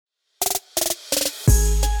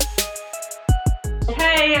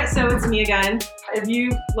Hey, so it's me again. If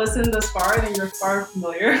you've listened this far, then you're far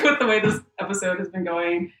familiar with the way this episode has been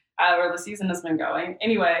going, or the season has been going.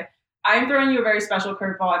 Anyway, I'm throwing you a very special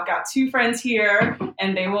curveball. I've got two friends here,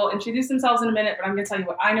 and they will introduce themselves in a minute, but I'm going to tell you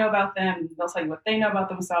what I know about them, and they'll tell you what they know about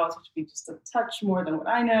themselves, which would be just a touch more than what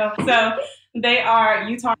I know. So they are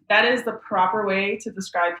Utah. That is the proper way to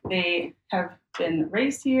describe. They have been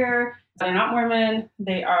raised here. They're not Mormon.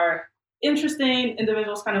 They are interesting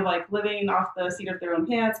individuals, kind of like living off the seat of their own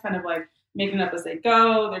pants, kind of like making up as they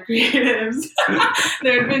go. They're creatives.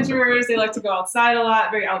 They're adventurers. They like to go outside a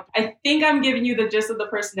lot. Very out. I think I'm giving you the gist of the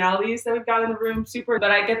personalities that we've got in the room. Super.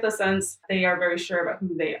 But I get the sense they are very sure about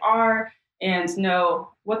who they are and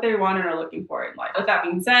know what they want and are looking for in life. With that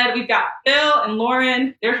being said, we've got Phil and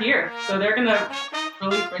Lauren. They're here. So they're going to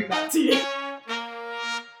really bring that to you.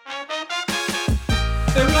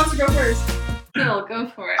 So who wants to go first? Phil, go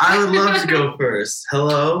for it. I would love to go first.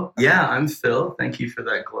 Hello. Yeah, I'm Phil. Thank you for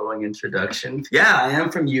that glowing introduction. Yeah, I am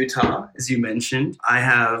from Utah, as you mentioned. I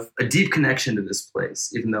have a deep connection to this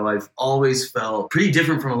place, even though I've always felt pretty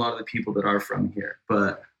different from a lot of the people that are from here.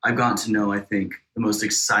 But I've gotten to know, I think, the most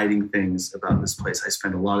exciting things about this place. I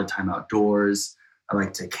spend a lot of time outdoors. I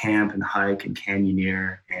like to camp and hike and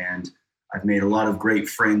canyoneer. And I've made a lot of great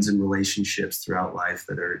friends and relationships throughout life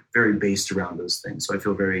that are very based around those things. So I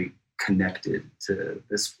feel very connected to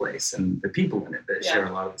this place and the people in it that share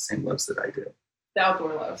a lot of the same loves that I do. The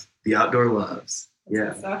outdoor loves. The outdoor loves. That's yeah.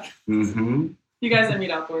 good stuff. Mm-hmm. You guys didn't meet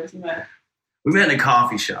outdoors. You met. We met in a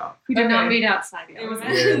coffee shop. We did not meet outside. It was. Yeah.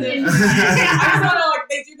 I just want to like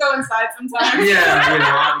they do go inside sometimes.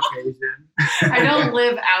 Yeah, on occasion. I don't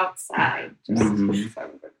live outside. Just Mhm. so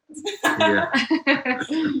everybody knows. Yeah.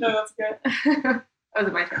 No, that's good. Oh, is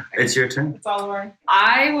it my turn? It's your turn. It's all over.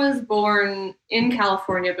 I was born in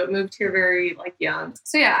California, but moved here very young.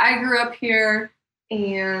 So yeah, I grew up here,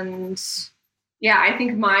 and yeah, I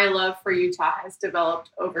think my love for Utah has developed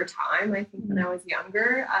over time. I think when I was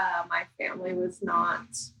younger, my family was not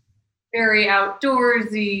very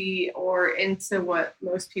outdoorsy or into what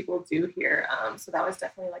most people do here. So that was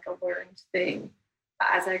definitely like a learned thing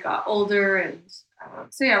as I got older. And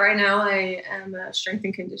so yeah, right now I am a strength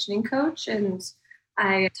and conditioning coach, and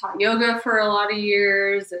I taught yoga for a lot of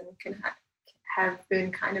years and have been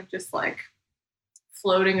kind of just like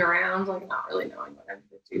floating around, like not really knowing what I'm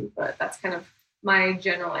going to do. But that's kind of my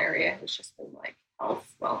general area has just been like health,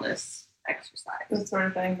 wellness, exercise. That sort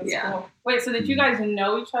of thing. That's Yeah. cool. Wait, so did you guys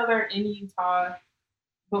know each other in Utah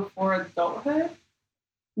before adulthood?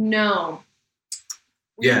 No.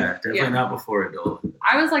 Yeah, definitely not before adulthood.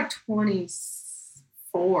 I was like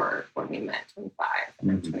 24 when we met, 25.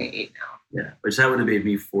 and I'm 28 now. Yeah, which that would have made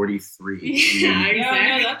me 43.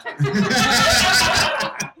 Yeah,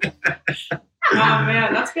 oh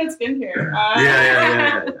man, that's good skin here.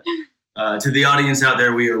 Yeah. To the audience out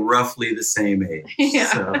there, we are roughly the same age. Yeah.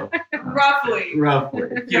 So, Roughly. a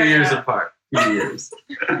few Yeah. years apart. Few years.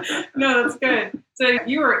 No, that's good. So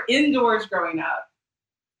you were indoors growing up.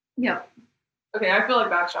 Yep. Okay, I feel like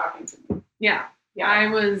that's shocking to me. Yeah. Yeah. I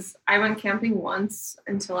went camping once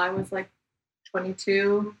until I was like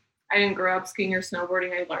 22. I didn't grow up skiing or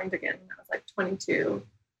snowboarding. I learned again when I was like 22.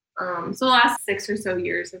 So the last 6 or so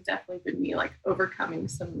years have definitely been me like overcoming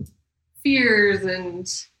some fears and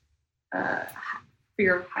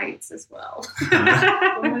fear of heights as well.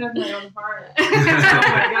 Woman of my own heart. Oh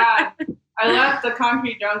my God. I left the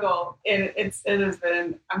concrete jungle and it has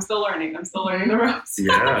been, I'm still learning the ropes.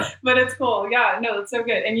 Yeah. But it's cool. Yeah, no, it's so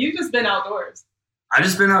good. And you've just been outdoors. I've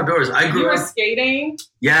just been outdoors. I You grew were up. skating.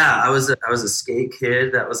 Yeah, I was a skate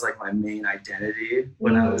kid. That was like my main identity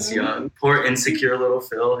when I was young. Poor insecure little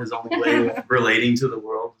Phil. His only way of relating to the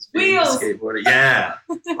world was being Wheels. a skateboarder. Yeah,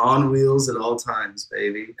 on wheels at all times,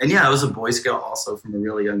 baby. And yeah, I was a Boy Scout also from a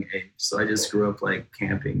really young age. So I just grew up like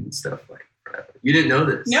camping and stuff like forever. You didn't know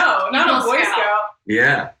this? No, not Eagle a Boy Scout. Scout.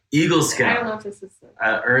 Yeah, Eagle I don't Scout. know if this is.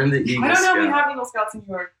 Earned the Eagle I don't know Scout. if we have Eagle Scouts in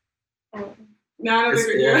New York. Oh. No, I don't It's,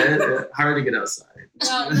 think we do. hard to get outside.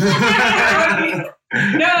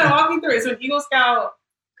 No, walk me through it. So an Eagle Scout.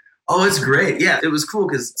 Oh, it's great. Yeah, it was cool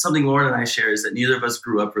because something Lauren and I share is that neither of us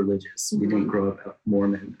grew up religious. We didn't grow up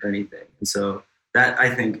Mormon or anything. And so that, I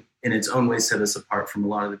think, in its own way set us apart from a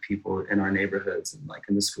lot of the people in our neighborhoods and like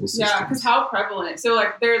in the school system. Yeah, because how prevalent. So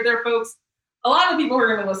like there are folks, a lot of the people who are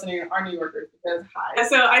going to be listening are New Yorkers because hi.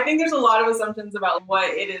 So I think there's a lot of assumptions about what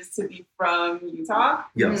it is to be from Utah.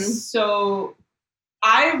 Yes. So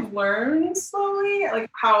I've learned slowly like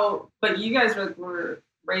how, but you guys were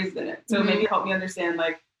raised in it. So maybe help me understand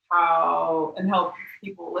like how, and help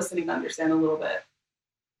people listening understand a little bit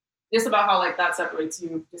just about how like that separates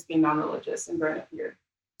you just being non-religious and growing up here.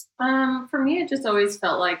 For me, it just always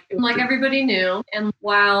felt like everybody knew, and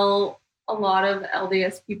while a lot of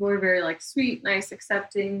LDS people are very like sweet, nice,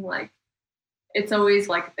 accepting, like it's always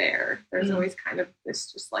like there's always kind of this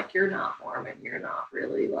just like, you're not Mormon, you're not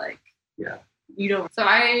really like, you don't. So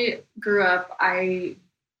I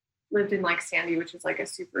lived in like Sandy, which is like a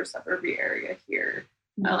super suburby area here,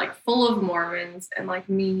 like full of Mormons, and like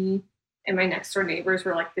me and my next door neighbors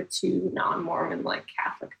were like the two non-Mormon like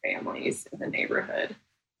Catholic families in the neighborhood.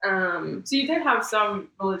 So you did have some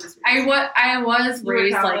religious reasons. I was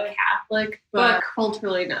raised like Catholic, but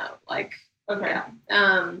culturally no. Like, okay.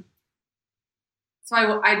 Yeah.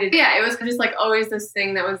 So I did. Yeah, it was just like always this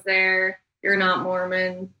thing that was there. You're not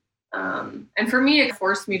Mormon. And for me, it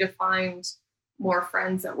forced me to find more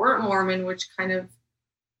friends that weren't Mormon, which kind of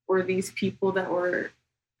were these people that were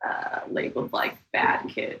labeled like bad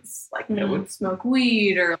kids, like that would smoke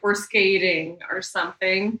weed or were skating or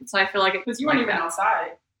something. So I feel like it because you weren't even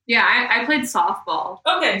outside. Yeah, I played softball.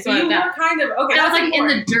 Okay, so you were kind of okay. I was like in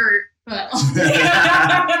the dirt, but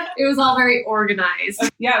it was all very organized.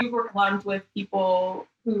 Yeah, we were clumped with people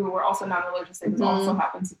who were also non-religious. They also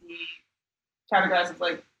happened to be categorized as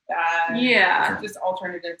like bad, just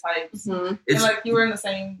alternative types. And like you were in the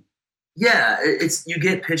same. Yeah, it's you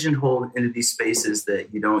get pigeonholed into these spaces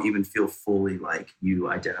that you don't even feel fully like you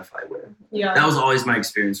identify with. Yeah, that was always my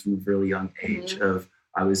experience from a really young age. Of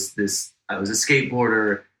I was a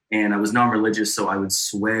skateboarder. And I was non-religious, so I would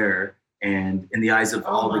swear, and in the eyes of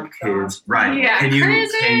all the kids, right? Yeah, can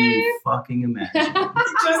you fucking imagine?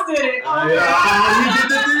 Just did it. You did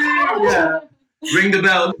the thing. Yeah, ring the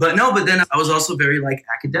bell. But then I was also very like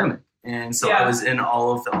academic, and so I was in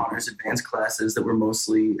all of the honors advanced classes that were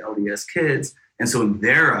mostly LDS kids, and so in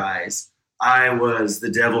their eyes, I was the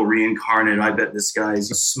devil reincarnate. I bet this guy's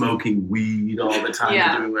smoking weed all the time,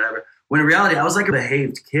 and doing whatever. When in reality, I was like a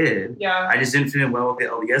behaved kid. Yeah. I just didn't fit in well with the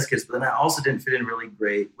LDS kids, but then I also didn't fit in really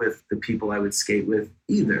great with the people I would skate with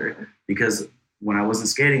either. Because when I wasn't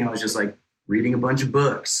skating, I was just like reading a bunch of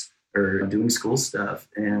books or doing school stuff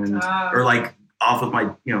and or like off with my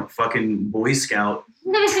fucking Boy Scout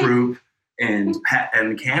troop and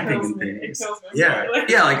camping and things. Yeah.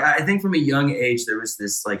 Like I think from a young age there was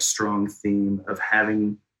this like strong theme of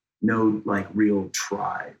having no like real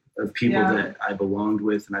tribe. Of people that I belonged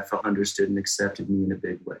with and I felt understood and accepted me in a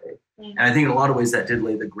big way. And I think in a lot of ways that did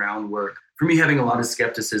lay the groundwork for me having a lot of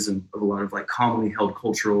skepticism of a lot of like commonly held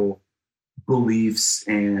cultural beliefs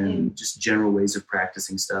and just general ways of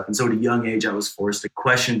practicing stuff. And so at a young age, I was forced to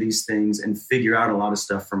question these things and figure out a lot of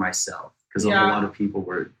stuff for myself because a lot of people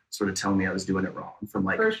were sort of telling me I was doing it wrong from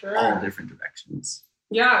like all different directions.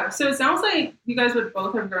 Yeah. So it sounds like you guys would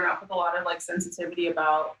both have grown up with a lot of like sensitivity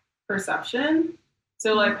about perception.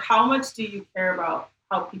 So, like, how much do you care about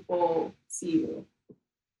how people see you?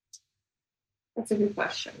 That's a good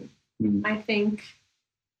question. I think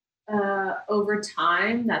over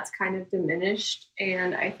time, that's kind of diminished.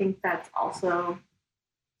 And I think that's also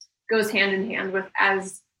goes hand in hand with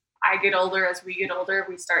as I get older, as we get older,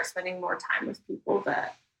 we start spending more time with people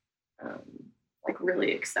that, like,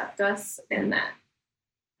 really accept us. And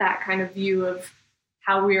that kind of view of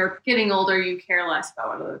how we are getting older, you care less about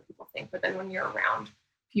what other people think. But then when you're around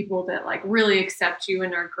people that like really accept you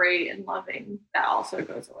and are great and loving, that also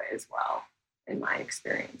goes away as well, in my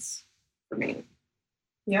experience, for me.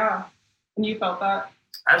 Yeah. And you felt that?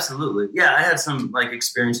 Absolutely. Yeah, I had some like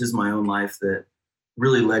experiences in my own life that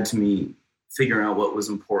really led to me figuring out what was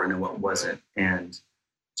important and what wasn't. And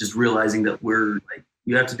just realizing that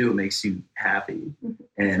you have to do what makes you happy.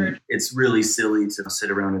 And it's really silly to sit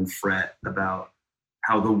around and fret about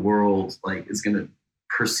how the world like is going to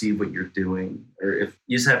perceive what you're doing, or if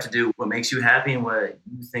you just have to do what makes you happy and what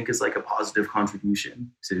you think is like a positive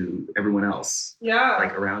contribution to everyone else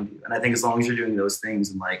like around you. And I think as long as you're doing those things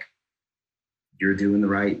and like you're doing the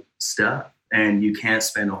right stuff, and you can't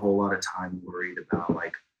spend a whole lot of time worried about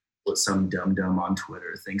like what some dum-dum on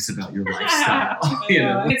Twitter thinks about your lifestyle. You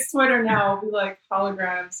know? It's Twitter now. It'll be like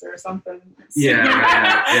holograms or something.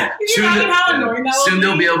 Yeah. Soon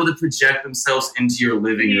they'll be able to project themselves into your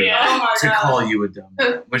living room to call you a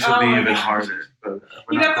dum-dum, which will be even harder. But,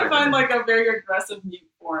 you have to find like a very aggressive mute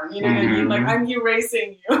form. You know what I mean? Like, I'm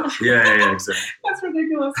erasing you. Yeah, exactly. That's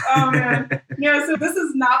ridiculous. Oh, man. So this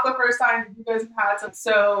is not the first time you guys have had some.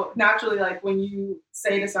 So naturally, like when you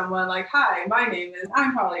say to someone like, hi, my name is,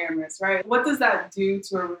 I'm polyamorous, right? What does that do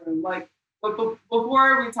to a room? Like, but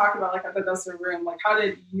before we talk about like what that does to a room, like how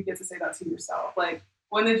did you get to say that to yourself? Like,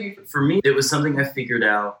 when did you? For me, it was something I figured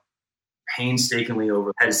out painstakingly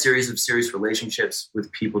over. I had a series of serious relationships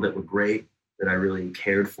with people that were great, that I really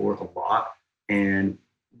cared for a lot. And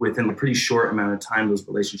within a pretty short amount of time, those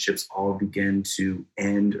relationships all began to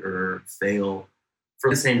end or fail for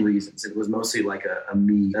the same reasons. It was mostly like a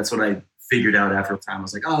me. That's what I figured out after a time. I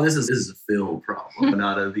was like, oh, this is a Phil problem,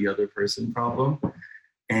 not a the other person problem.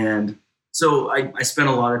 And so I spent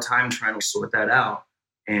a lot of time trying to sort that out.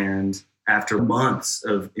 And after months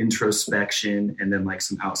of introspection and then like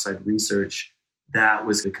some outside research, that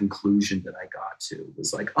was the conclusion that I got to. It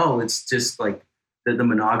was like, oh, it's just like the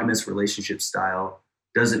monogamous relationship style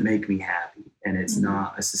doesn't make me happy. And it's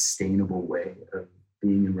not a sustainable way of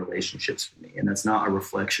being in relationships for me. And that's not a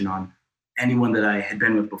reflection on anyone that I had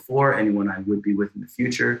been with before, anyone I would be with in the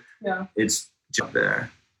future. Yeah. It's just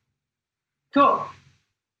there. Cool.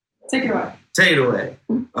 Take it away. Take it away.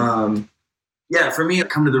 For me, I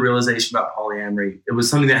come to the realization about polyamory. It was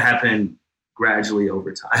something that happened gradually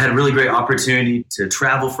over time. I had a really great opportunity to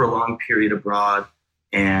travel for a long period abroad.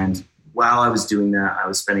 And while I was doing that, I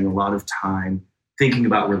was spending a lot of time thinking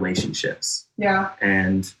about relationships. Yeah.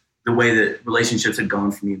 And the way that relationships had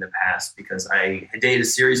gone for me in the past, because I had dated a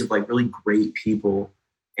series of like really great people.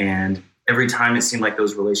 And every time it seemed like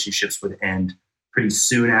those relationships would end pretty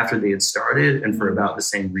soon after they had started and for about the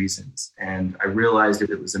same reasons. And I realized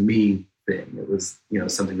that it was a me thing. It was,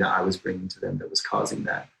 something that I was bringing to them that was causing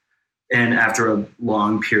that. And after a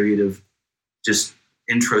long period of just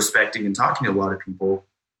introspecting and talking to a lot of people,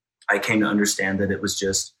 I came to understand that it was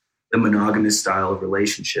just the monogamous style of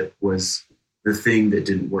relationship was the thing that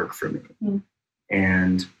didn't work for me.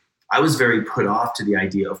 And I was very put off to the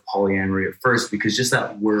idea of polyamory at first because just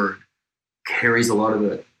that word carries a lot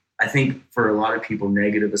of I think for a lot of people,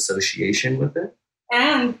 negative association with it.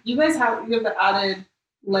 And you guys have the added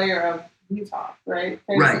layer of Utah, right?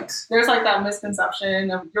 There's like that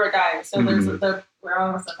misconception of you're a guy, so there's the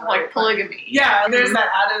like polygamy. Yeah, there's that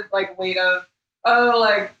added like weight of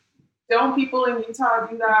don't people in Utah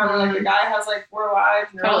do that? Or like the guy has like 4 wives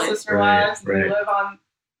and they're all sister wives and they live on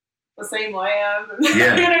the same land.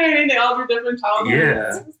 Yeah. You know what I mean? They all do different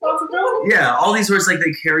childhood responsibilities. Yeah, all these words, like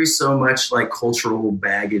they carry so much like cultural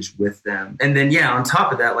baggage with them. And then on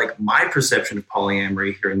top of that, like my perception of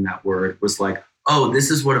polyamory hearing that word was like, oh,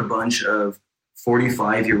 this is what a bunch of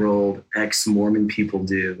 45-year-old ex-Mormon people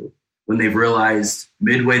do when they've realized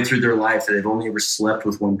midway through their life that they've only ever slept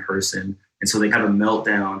with one person. And so they have a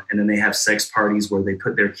meltdown and then they have sex parties where they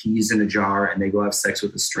put their keys in a jar and they go have sex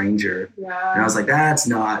with a stranger. Yeah. And I was like, that's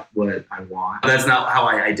not what I want. That's not how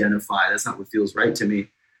I identify. That's not what feels right to me.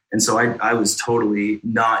 And so I was totally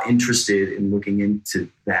not interested in looking into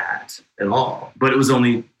that at all. But it was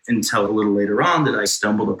only until a little later on that I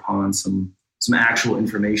stumbled upon some actual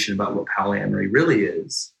information about what polyamory really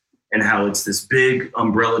is and how it's this big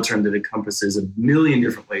umbrella term that encompasses a million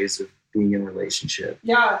different ways of being in a relationship.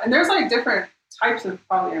 Yeah, and there's like different types of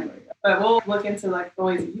polyamory, but we'll look into like the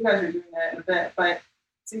ways that you guys are doing that in a bit. But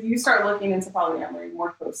so you start looking into polyamory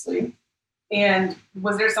more closely, and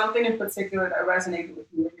was there something in particular that resonated with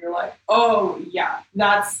you where you're like, oh yeah,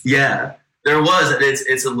 that's there was.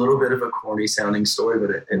 It's a little bit of a corny sounding story,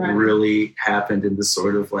 but it really happened in this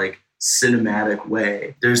sort of like cinematic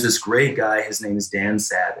way. There's this great guy, his name is Dan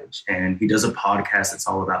Savage, and he does a podcast that's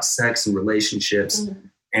all about sex and relationships.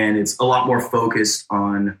 And it's a lot more focused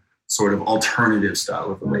on sort of alternative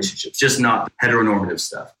style of relationships, just not heteronormative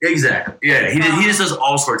stuff. Exactly. Yeah, he just does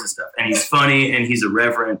all sorts of stuff. And he's funny and he's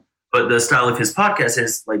irreverent. But the style of his podcast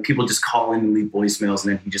is like people just call in and leave voicemails.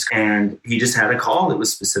 And then he just had a call that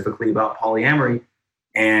was specifically about polyamory.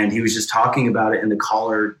 And he was just talking about it. And the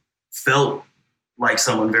caller felt like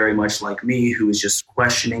someone very much like me who was just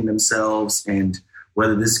questioning themselves and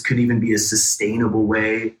whether this could even be a sustainable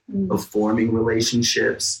way of forming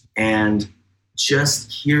relationships. And just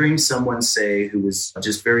hearing someone say, who was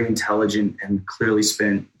just very intelligent and clearly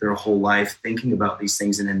spent their whole life thinking about these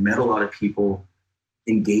things and had met a lot of people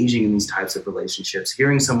engaging in these types of relationships,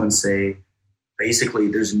 hearing someone say, basically,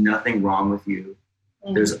 there's nothing wrong with you.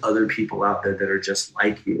 There's other people out there that are just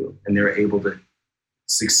like you, and they're able to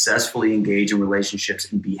successfully engage in relationships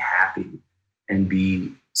and be happy and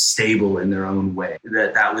be stable in their own way.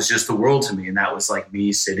 That was just the world to me. And that was like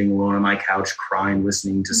me sitting alone on my couch crying,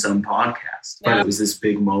 listening to some podcast. But it was this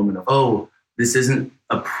big moment of, oh, this isn't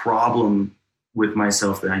a problem with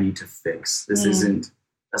myself that I need to fix. This isn't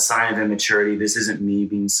a sign of immaturity. This isn't me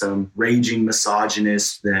being some raging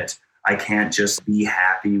misogynist that I can't just be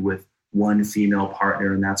happy with one female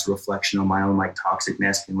partner and that's a reflection on my own like toxic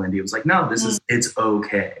masculinity. It was like, no, it's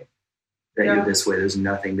okay that you're this way. There's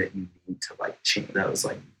nothing that you need to like change. That was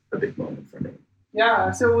like a big moment for me.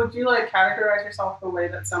 Yeah. So would you like categorize yourself the way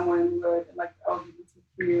that someone would like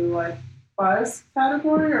LGBTQ like plus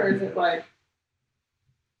category, or is it like?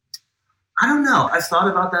 I don't know. I've thought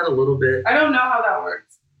about that a little bit. I don't know how that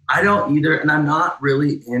works. I don't either. And I'm not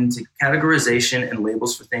really into categorization, and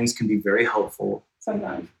labels for things can be very helpful.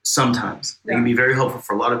 Sometimes. They can be very helpful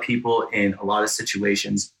for a lot of people in a lot of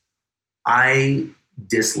situations. I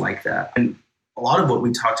dislike that. And a lot of what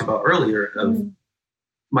we talked about earlier of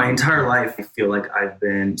my entire life, I feel like I've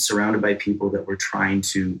been surrounded by people that were trying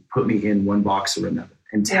to put me in one box or another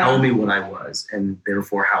and tell me what I was, and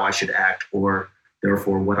therefore how I should act, or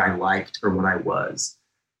therefore what I liked or what I was.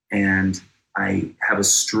 And I have a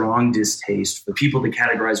strong distaste for people to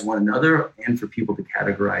categorize one another and for people to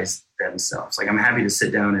categorize themselves. Like, I'm happy to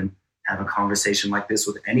sit down and have a conversation like this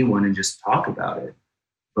with anyone and just talk about it.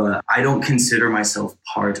 But I don't consider myself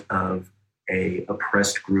part of a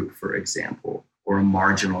oppressed group, for example, or a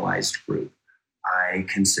marginalized group. I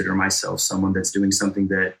consider myself someone that's doing something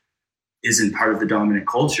that isn't part of the dominant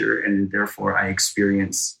culture, and therefore I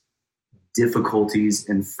experience difficulties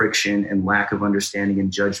and friction and lack of understanding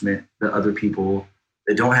and judgment that other people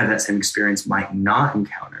that don't have that same experience might not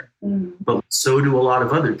encounter. But so do a lot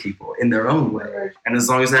of other people in their own way. And as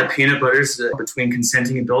long as that peanut butter is between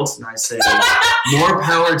consenting adults, and I say, more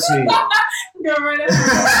power to you. Go right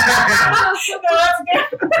ahead. No,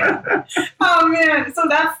 that's good. Oh man. So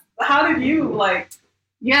how did you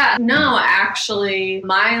Yeah, no, actually,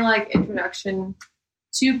 my introduction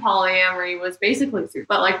to polyamory was basically through,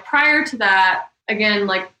 but prior to that, again,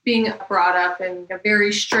 being brought up in a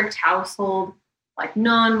very strict household,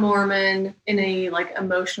 non-Mormon, in a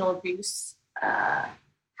emotional abuse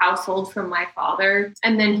household from my father.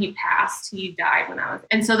 And then he passed, he died when I was,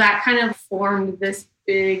 and so that kind of formed this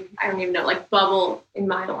big, I don't even know, bubble in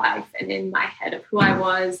my life and in my head of who I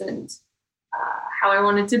was and how I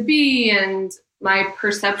wanted to be. And my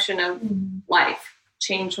perception of life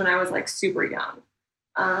changed when I was super young.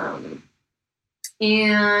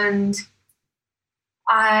 And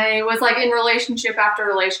I was in relationship after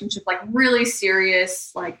relationship, really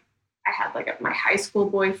serious. I had my high school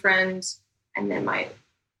boyfriend and then my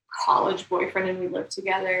college boyfriend, and we lived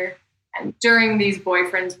together. And during these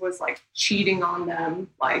boyfriends was cheating on them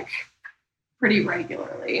pretty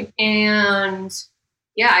regularly. And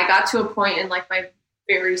yeah, I got to a point in my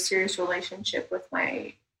very serious relationship with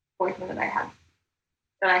my boyfriend that I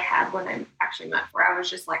had when I actually met, where I was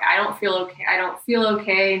just I don't feel okay. I don't feel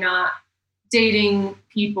okay not dating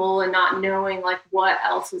people and not knowing what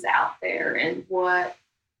else is out there and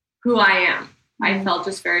who I am. I felt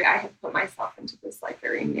I had put myself into this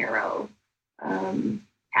very narrow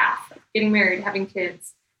path of getting married, having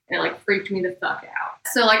kids, and it freaked me the fuck out.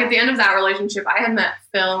 So at the end of that relationship, I had met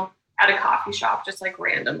Phil at a coffee shop just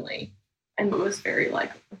randomly. And it was very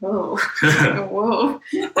whoa, whoa,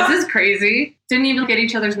 this is crazy. Didn't even get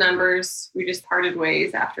each other's numbers. We just parted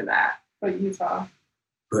ways after that. But Utah,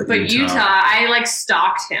 I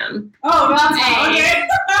stalked him. Oh, that's okay.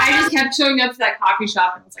 I just kept showing up to that coffee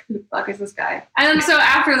shop and I was who the fuck is this guy? And then so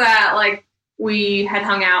after that, we had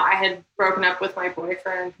hung out. I had broken up with my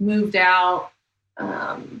boyfriend, moved out,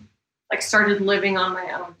 started living on my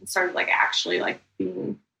own and started actually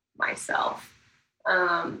being myself.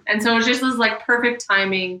 And so it was just this perfect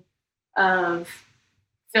timing of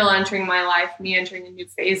Phil entering my life, me entering a new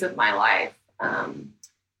phase of my life,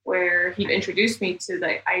 where he introduced me to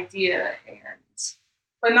the idea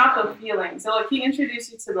but not the feeling. So he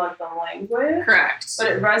introduced you to the language. Correct.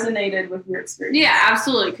 But it resonated with your experience. Yeah,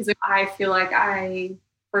 absolutely. Because I feel I,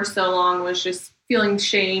 for so long, was just feeling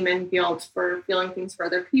shame and guilt for feeling things for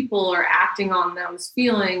other people or acting on those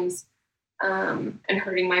feelings. And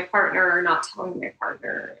hurting my partner or not telling my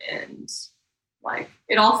partner. And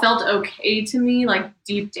it all felt okay to me,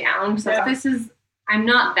 deep down. So I'm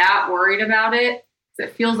not that worried about it.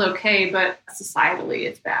 It feels okay, but societally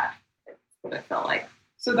it's bad. That's what it felt like.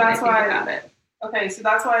 So that's why Okay, so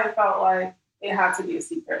that's why I felt it had to be a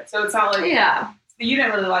secret. So it's not you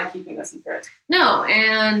didn't really like keeping a secret. No,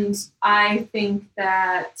 and I think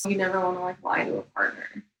that you never want to lie to a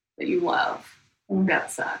partner that you love.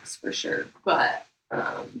 That sucks for sure. But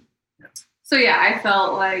so yeah, I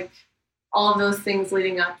felt all of those things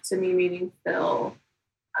leading up to me meeting Phil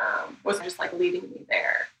was just leading me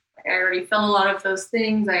there. I already felt a lot of those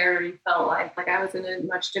things. I already felt like I was in a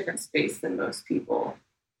much different space than most people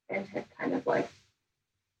and had kind of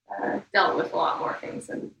dealt with a lot more things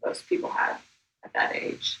than most people had at that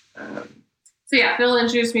age. So yeah, Phil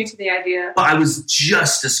introduced me to the idea. I was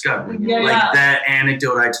just discovering that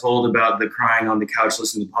anecdote I told about the crying on the couch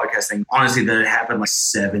listening to the podcast thing. Honestly, that had happened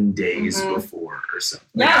 7 days before or something.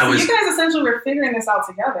 So you guys essentially were figuring this out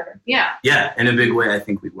together. Yeah. Yeah, in a big way, I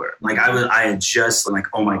think we were. I had just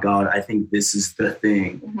oh my God, I think this is the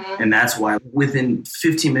thing. And that's why within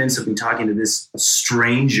 15 minutes of me talking to this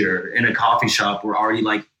stranger in a coffee shop, we're already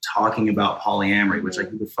talking about polyamory, which like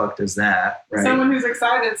who the fuck does that? Right? Someone who's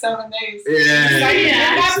excited 7 days. Yeah,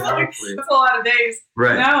 exactly. That's a lot of days.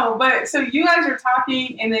 Right. No, but so you guys are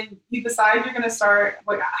talking, and then you decide you're going to start.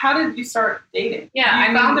 Like, how did you start dating? Yeah,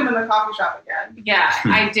 you found him in the coffee shop again. Yeah,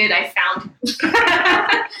 I did. I found him.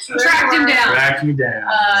 Tracked him down. Track you down.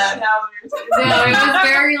 No, it was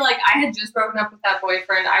very like I had just broken up with that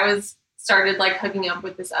boyfriend. I started like hooking up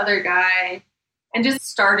with this other guy, and just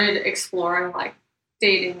started exploring like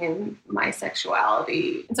dating and my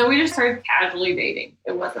sexuality. And so we just started casually dating.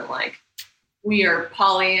 It wasn't like we are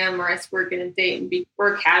polyamorous, we're going to date and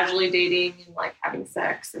we're casually dating and like having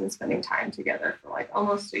sex and spending time together for like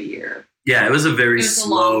almost a year. Yeah, it was a very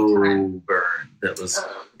slow long burn. That was,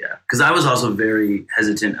 because I was also very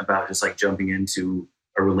hesitant about just like jumping into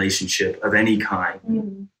a relationship of any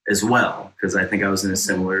kind as well. Because I think I was in a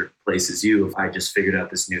similar place as you. If I just figured out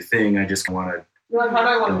this new thing, I just want to. You're like, how do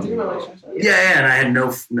I want to do relationships? Yeah, and I had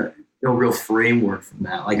no real framework from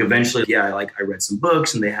that. Like eventually, I read some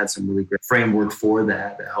books and they had some really great framework for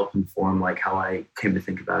that helped inform like how I came to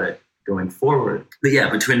think about it going forward. But yeah,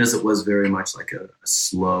 between us, it was very much like a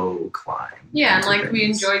slow climb. Yeah, and like we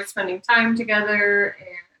enjoyed spending time together, and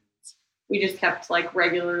we just kept like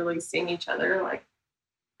regularly seeing each other. Like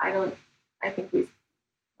I don't think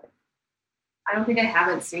I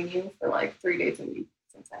haven't seen you for like 3 days a week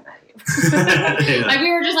since I met you. Yeah. Like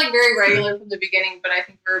we were just like very regular from the beginning, but I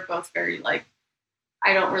think we were both very like,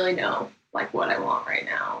 I don't really know like what I want right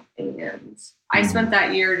now. And I spent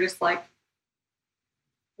that year just like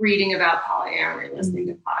reading about polyamory, listening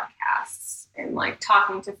to podcasts, and like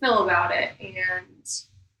talking to Phil about it.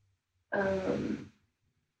 And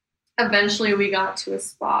eventually we got to a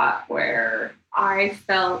spot where I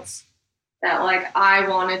felt that like I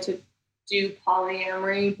wanted to do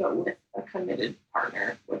polyamory, but with a committed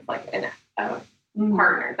partner, with like a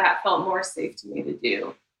partner that felt more safe to me to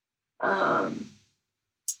do. And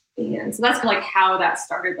so that's like how that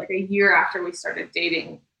started, like a year after we started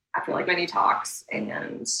dating, after like many talks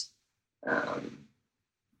and just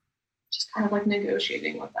kind of like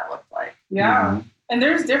negotiating what that looked like. Yeah. And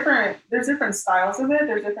there's different styles of it.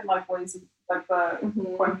 There's different like ways of like the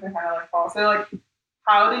point can kind of like fall. So like,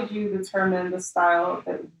 how did you determine the style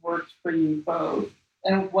that worked for you both?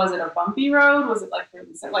 And was it a bumpy road? Was it like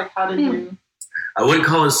how did you? I wouldn't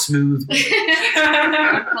call it smooth.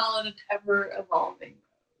 I would call it an ever evolving.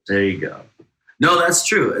 There you go. No, that's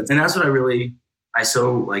true. And that's what I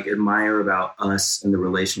so like admire about us and the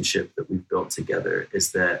relationship that we've built together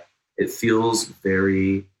is that it feels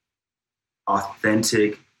very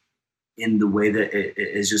authentic in the way that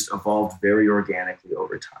it has just evolved very organically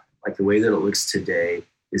over time. Like the way that it looks today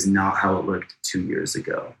is not how it looked 2 years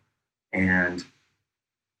ago. And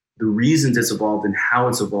the reasons it's evolved and how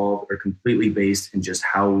it's evolved are completely based in just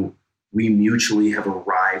how we mutually have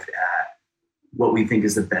arrived at what we think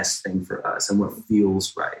is the best thing for us and what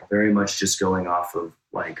feels right. Very much just going off of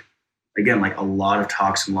like, again, like a lot of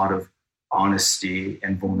talks and a lot of honesty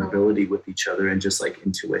and vulnerability with each other and just like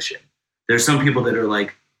intuition. There's some people that are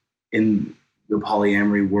like in the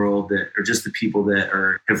polyamory world that are just the people that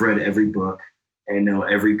have read every book and know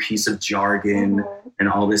every piece of jargon and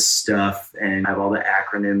all this stuff and have all the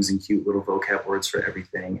acronyms and cute little vocab words for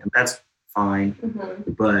everything. And that's fine.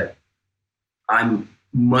 But I'm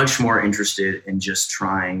much more interested in just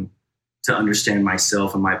trying to understand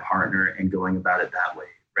myself and my partner and going about it that way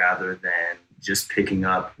rather than just picking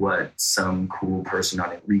up what some cool person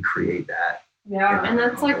on it recreate that. Yeah, and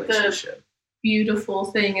that's like the beautiful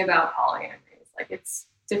thing about polyamory. Like it's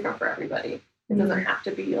different for everybody. It doesn't have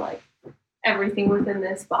to be like everything within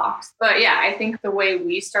this box. But yeah, I think the way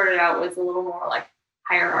we started out was a little more like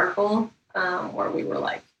hierarchical, where we were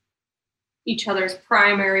like each other's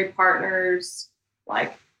primary partners,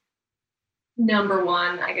 like number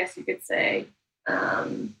one, I guess you could say,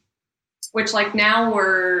 which like now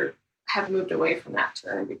have moved away from that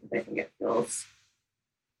term because I think it feels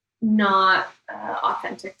not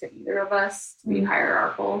authentic to either of us to be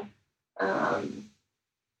hierarchical.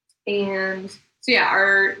 And so yeah,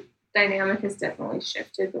 our dynamic has definitely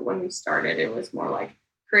shifted, but when we started, it was more like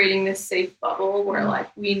creating this safe bubble where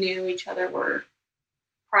like we knew each other were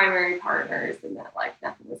primary partners and that like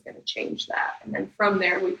nothing was going to change that. And then from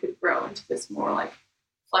there, we could grow into this more like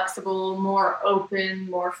flexible, more open,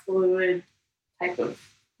 more fluid type of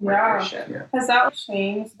partnership. Yeah. Has that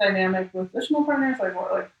changed the dynamic with additional partners? Like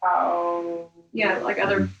what, like how? Yeah, like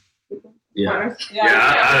other people. Yeah.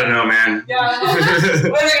 I don't know, man. Yeah. Well, like you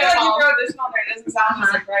throw additional there, it doesn't sound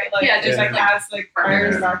just like right. Like yeah, just like adds like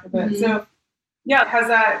partners back a bit. So yeah, has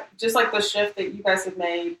that just like the shift that you guys have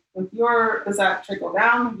made with does that trickle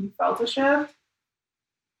down? Have you felt a shift?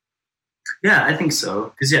 Yeah, I think so.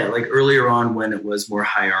 Because, yeah, like earlier on when it was more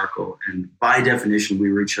hierarchical, and by definition,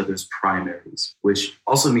 we were each other's primaries, which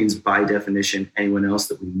also means by definition, anyone else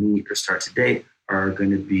that we meet or start to date are going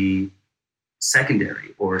to be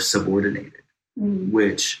secondary or subordinated,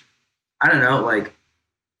 which, I don't know, like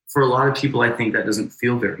for a lot of people, I think that doesn't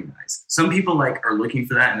feel very nice. Some people like are looking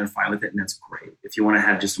for that and they're fine with it, and that's great. If you want to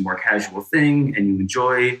have just a more casual thing and you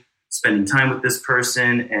enjoy spending time with this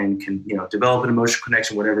person and can, develop an emotional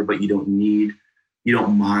connection, whatever, but you don't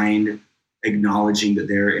mind acknowledging that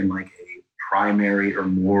they're in like a primary or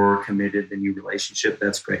more committed than you relationship,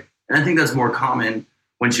 that's great. And I think that's more common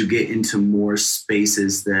once you get into more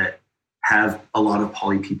spaces that have a lot of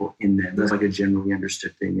poly people in them. That's like a generally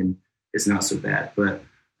understood thing, and it's not so bad. But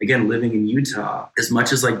again, living in Utah, as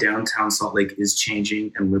much as like downtown Salt Lake is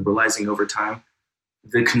changing and liberalizing over time,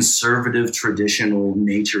 the conservative traditional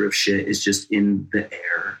nature of shit is just in the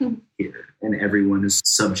air here, and everyone is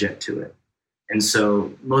subject to it. And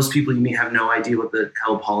so most people you meet have no idea what the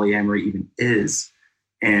hell polyamory even is.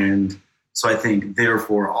 And so I think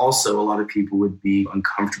therefore also a lot of people would be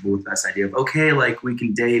uncomfortable with this idea of, okay, like we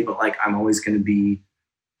can date, but like I'm always going to be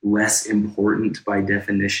less important by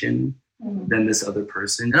definition than this other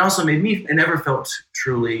person. And also it never felt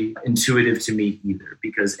truly intuitive to me either,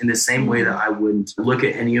 because in the same way that I wouldn't look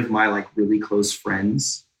at any of my like really close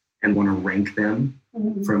friends and want to rank them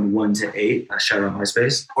from 1 to 8, shout out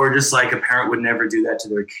MySpace, or just like a parent would never do that to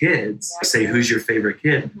their kids, say, who's your favorite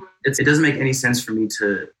kid? It doesn't make any sense for me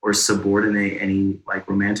to, or subordinate any like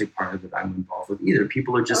romantic partner that I'm involved with either.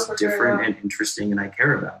 People are just different and interesting, and I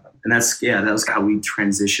care about them. And that was how we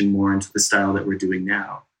transition more into the style that we're doing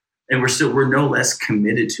now. And we're no less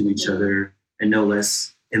committed to each other and no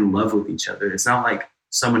less in love with each other. It's not like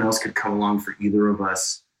someone else could come along for either of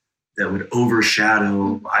us that would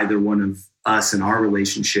overshadow either one of us in our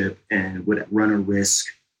relationship and would run a risk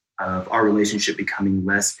of our relationship becoming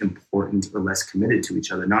less important or less committed to each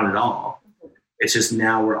other. Not at all. It's just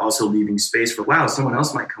now we're also leaving space for, wow, someone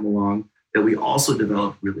else might come along that we also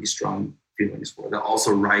develop really strong feelings for, that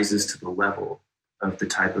also rises to the level of the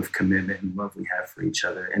type of commitment and love we have for each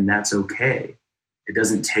other. And that's okay. It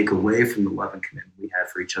doesn't take away from the love and commitment we have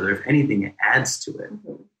for each other. If anything, it adds to it,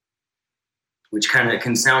 which kind of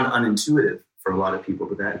can sound unintuitive for a lot of people,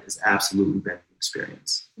 but that has absolutely been the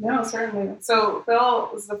experience. No, certainly. So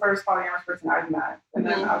Phil was the first polyamorous person I've met, and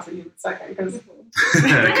then obviously you the second,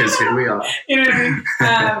 because here we are. You know what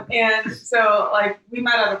I mean? And so like we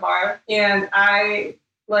met at a bar, and I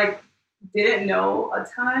like didn't know a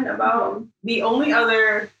ton about the only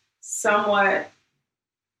other somewhat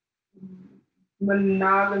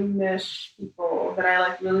monogamish people that I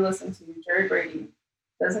like really listen to. Jerry Brady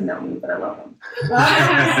doesn't know me, but I love him.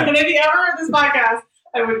 And if he ever heard this podcast,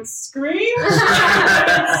 I would scream.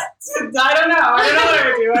 I don't know what I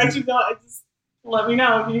would do. I just let me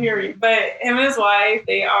know if you hear me. But him and his wife,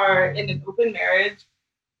 they are in an open marriage,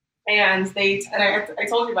 and I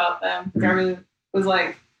told you about them because I really was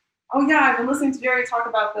like, oh yeah, I've been listening to Jerry talk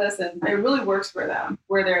about this, and it really works for them,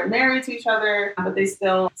 where they're married to each other, but they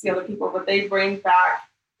still see other people, but they bring back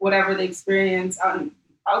whatever they experience on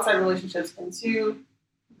outside relationships into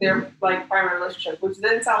their like primary relationship, which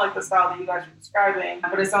didn't sound like the style that you guys were describing,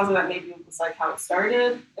 but it sounds like that maybe it was like how it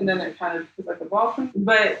started, and then it kind of was like evolved.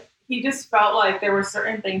 But he just felt like there were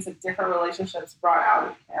certain things that different relationships brought out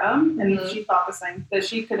of him, and she thought the same, that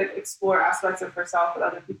she could explore aspects of herself with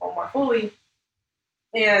other people more fully.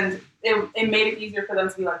 And it made it easier for them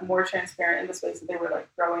to be like more transparent in the space that they were like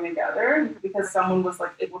growing together, because someone was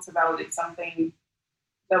like able to validate something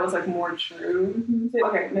that was like more true.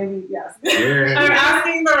 Okay, maybe yes. Yeah. I'm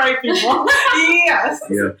asking the right people. Yes.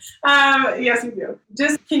 Yeah. Yes, you do.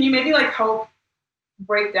 Just can you maybe like help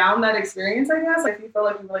break down that experience, I guess? Like, if you feel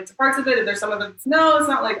like you relate to parts of it, if there's some of them, no, it's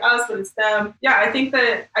not like us, but it's them. Yeah, I think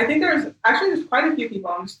there's quite a few people,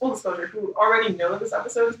 I'm just full disclosure, who already know this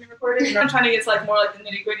episode is being recorded. And I'm trying to get to like more like the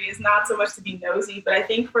nitty gritty. It's not so much to be nosy, but I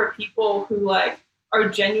think for people who like are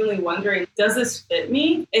genuinely wondering, does this fit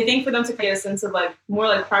me? I think for them to get a sense of like more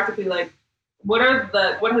like practically like what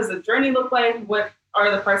does the journey look like? What are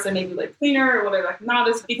the parts that may be like cleaner, or what are like not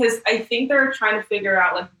as, because I think they're trying to figure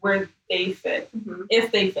out like where they fit,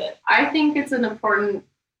 if they fit. I think it's an important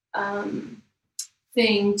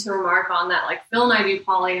thing to remark on that like Phil and I do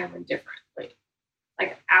polyamory differently.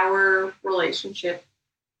 Like our relationship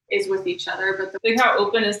is with each other, but like how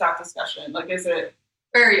open is that discussion? Like, is it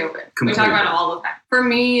very open? Completely. We talk about it all the time. For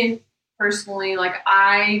me personally, like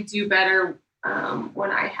I do better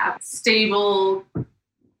when I have stable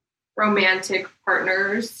romantic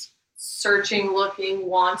partners, searching, looking,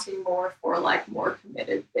 wanting more for like more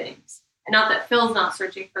committed things. And not that Phil's not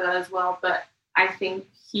searching for that as well, but I think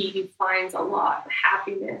he finds a lot of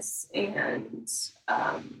happiness and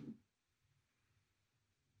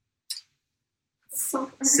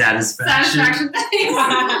satisfaction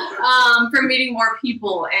from meeting more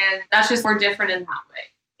people, and that's just we're different in that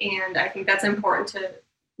way. And I think that's important to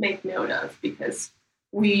make note of because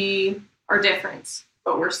we are different,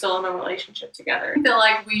 but we're still in a relationship together. I feel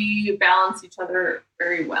like we balance each other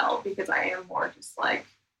very well because I am more just like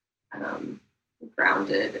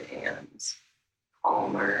grounded and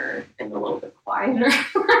calmer and a little bit quieter.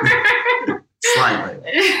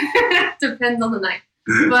 Slightly. Depends on the night.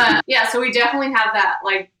 But yeah, so we definitely have that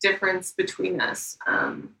like difference between us.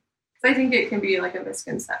 I think it can be like a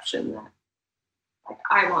misconception that like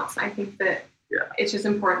I think that it's just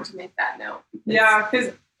important to make that note. Yeah,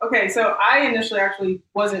 because okay, so I initially actually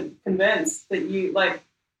wasn't convinced that you like.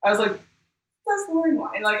 I was like, "That's Lauren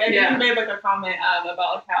wine." Like, I think you made like a comment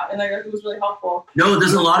about like how, and like it was really helpful. No,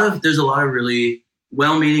 there's a lot of really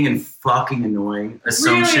well-meaning and fucking annoying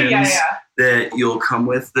assumptions that you'll come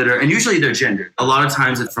with that are, and usually they're gendered. A lot of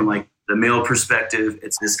times it's from like the male perspective.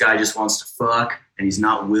 It's this guy just wants to fuck and he's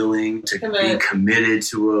not willing to be committed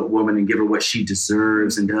to a woman and give her what she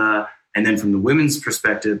deserves and then from the women's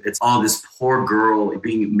perspective, it's all this poor girl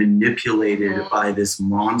being manipulated by this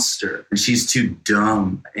monster. And she's too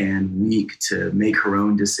dumb and weak to make her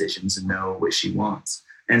own decisions and know what she wants.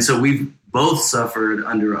 And so we've both suffered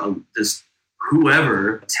under this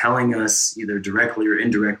whoever telling us either directly or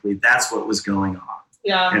indirectly that's what was going on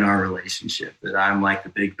in our relationship. That I'm like the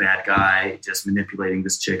big bad guy just manipulating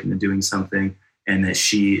this chick into doing something. And that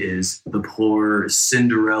she is the poor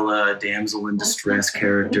Cinderella damsel in distress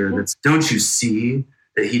character. Don't you see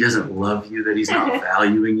that he doesn't love you, that he's not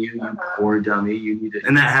valuing you, you poor dummy, you need it.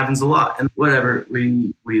 And that happens a lot. And whatever,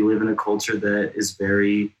 we live in a culture that is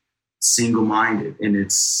very single-minded, and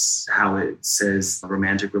it's how it says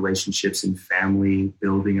romantic relationships and family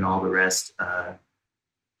building and all the rest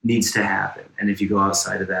needs to happen. And if you go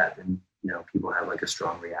outside of that, then people have like a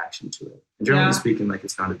strong reaction to it. And generally speaking, like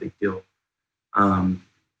it's not a big deal.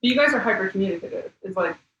 You guys are hyper communicative. It's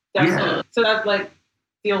like definitely so that like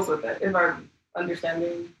deals with it. If I'm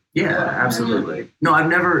understanding. Yeah, absolutely. No, I've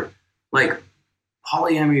never like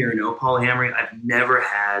polyamory or no polyamory. I've never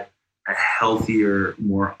had a healthier,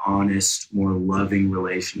 more honest, more loving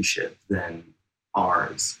relationship than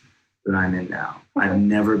ours that I'm in now. I've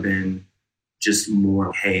never been just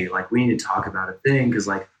more, hey, like we need to talk about a thing because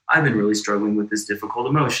like I've been really struggling with this difficult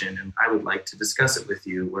emotion and I would like to discuss it with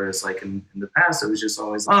you. Whereas like in the past, it was just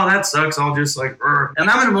always, oh, that sucks. I'll just like, and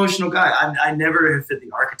I'm an emotional guy. I never have fit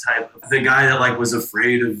the archetype of the guy that like was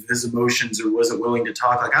afraid of his emotions or wasn't willing to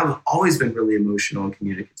talk. Like I've always been really emotional and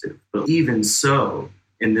communicative. But even so,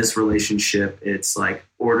 in this relationship, it's like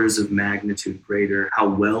orders of magnitude greater how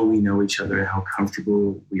well we know each other and how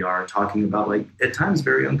comfortable we are talking about like at times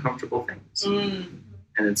very uncomfortable things.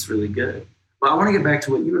 And it's really good. But I want to get back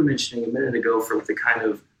to what you were mentioning a minute ago for the kind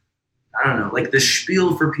of, I don't know, like the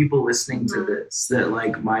spiel for people listening to this that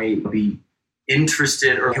like might be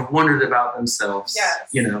interested or have wondered about themselves,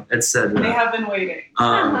 et cetera. They have been waiting.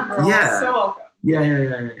 Yeah. So welcome.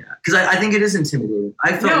 Yeah. Because I think it is intimidating.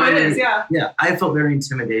 Yeah, I felt very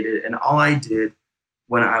intimidated. And all I did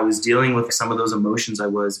when I was dealing with some of those emotions I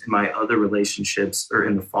was in my other relationships or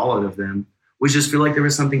in the fallout of them was just feel like there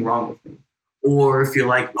was something wrong with me. Or feel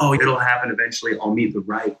like, oh, it'll happen eventually. I'll meet the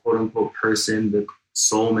right quote unquote person, the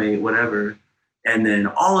soulmate, whatever. And then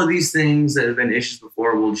all of these things that have been issues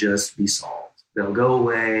before will just be solved. They'll go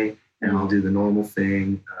away and I'll do the normal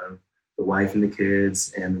thing of the wife and the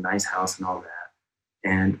kids and the nice house and all that.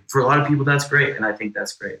 And for a lot of people, that's great. And I think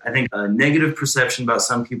that's great. I think a negative perception about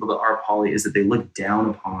some people that are poly is that they look down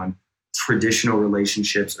upon traditional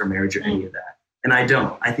relationships or marriage or any of that. And I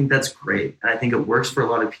don't. I think that's great. And I think it works for a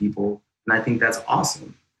lot of people. And I think that's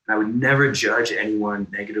awesome. And I would never judge anyone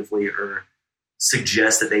negatively or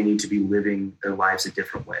suggest that they need to be living their lives a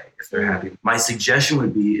different way if they're happy. My suggestion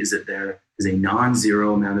would be is that there is a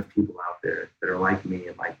non-zero amount of people out there that are like me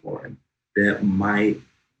and like Lauren that might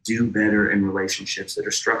do better in relationships that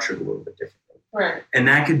are structured a little bit differently. Right. And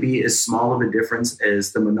that could be as small of a difference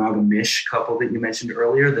as the monogamish couple that you mentioned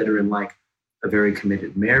earlier that are in like a very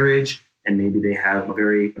committed marriage. And maybe they have a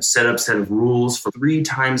very set of rules for 3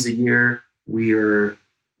 times a year. We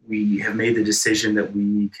have made the decision that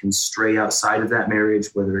we can stray outside of that marriage,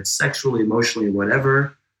 whether it's sexually, emotionally,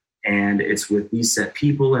 whatever. And it's with these set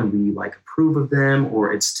people and we like approve of them,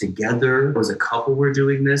 or it's together as a couple we're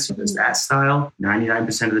doing this. There's that style.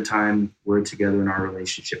 99% of the time we're together in our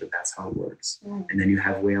relationship and that's how it works. And then you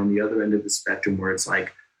have way on the other end of the spectrum where it's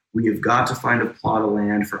like, we have got to find a plot of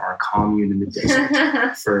land for our commune in the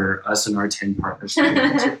desert for us and our 10 partners to live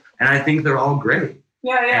into. And I think they're all great.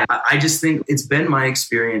 Yeah. And I just think it's been my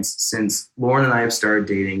experience since Lauren and I have started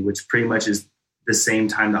dating, which pretty much is the same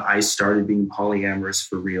time that I started being polyamorous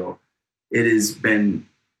for real. It has been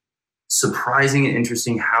surprising and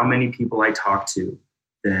interesting how many people I talk to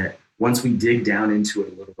that once we dig down into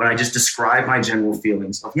it a little, when I just describe my general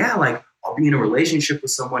feelings of, yeah, like I'll be in a relationship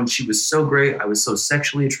with someone. She was so great. I was so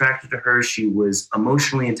sexually attracted to her. She was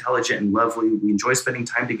emotionally intelligent and lovely. We enjoy spending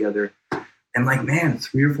time together. And like, man,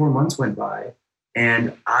 3 or 4 months went by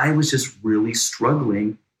and I was just really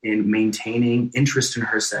struggling in maintaining interest in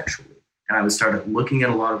her sexually. And I started looking at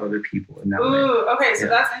a lot of other people in that way. Ooh, okay, so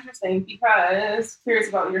that's interesting because curious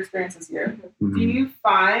about your experiences here. Mm-hmm. Do you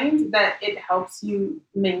find that it helps you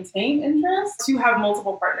maintain interest to have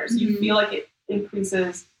multiple partners? Do you feel like it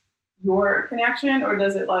increases your connection, or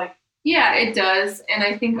does it like? Yeah, it does. And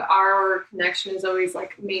I think our connection is always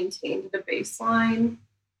like maintained at a baseline.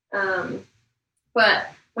 But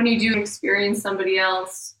when you do experience somebody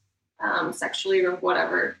else sexually or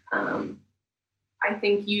whatever, I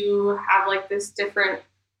think you have like this different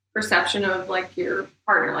perception of like your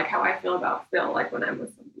partner, like how I feel about Phil, like when I'm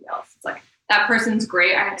with somebody else. It's like, that person's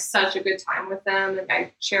great. I had such a good time with them and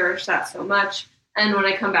I cherish that so much. And when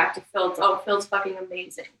I come back to Phil, it's, oh, Phil's fucking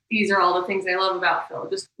amazing. These are all the things I love about Phil.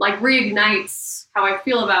 Just like reignites how I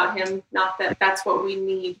feel about him. Not that that's what we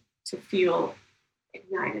need to feel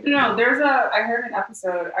ignited. No, I heard an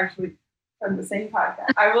episode actually from the same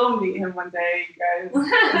podcast. I will meet him one day, you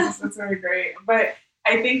guys. It's going to be great. But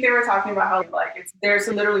I think they were talking about how like they're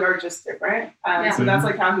so literally are just different. So that's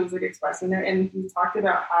like how he was like expressing it. And he talked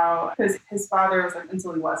about how, because his father was like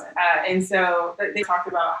until he wasn't. And so they talked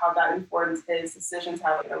about how that informed his decision to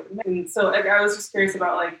have like an open marriage. And so like, I was just curious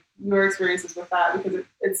about like your experiences with that, because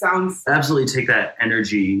it sounds... Absolutely take that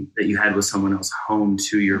energy that you had with someone else home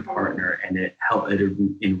to your partner, and it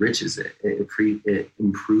enriches it. It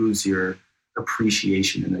improves your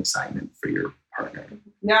appreciation and excitement for your partner.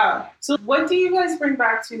 Yeah. So what do you guys bring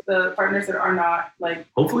back to the partners that are not like...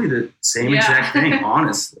 Hopefully the same exact thing,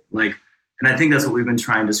 honestly. Like, and I think that's what we've been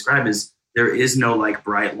trying to describe is there is no like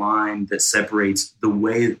bright line that separates the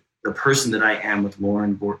way the person that I am with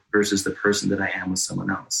Lauren versus the person that I am with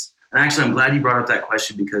someone else. And actually, I'm glad you brought up that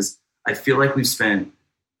question because I feel like we've spent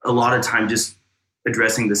a lot of time just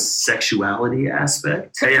addressing the sexuality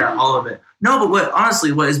aspect. Yeah, all of it. No, but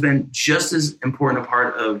what has been just as important a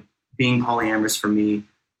part of being polyamorous for me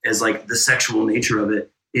as like the sexual nature of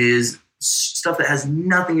it is stuff that has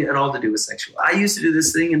nothing at all to do with sexual. I used to do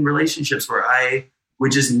this thing in relationships where I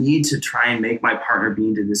would just need to try and make my partner be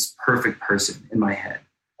into this perfect person in my head.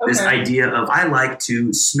 Okay. This idea of I like to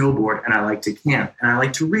snowboard and I like to camp and I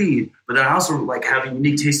like to read, but then I also like have a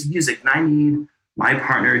unique taste of music and I need my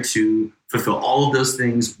partner to fulfill all of those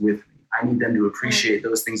things with me. I need them to appreciate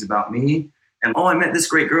those things about me. And I met this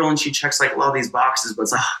great girl and she checks like a lot of these boxes, but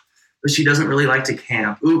it's like, but she doesn't really like to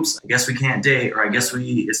camp. Oops, I guess we can't date, or I guess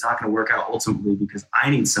it's not going to work out ultimately because I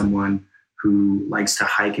need someone who likes to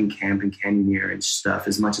hike and camp and canyoneer and stuff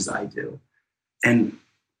as much as I do. And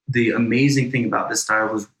the amazing thing about this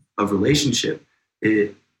style of relationship,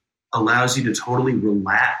 it allows you to totally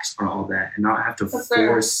relax on all that and not have to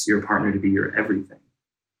force your partner to be your everything.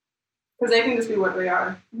 Because they can just be what they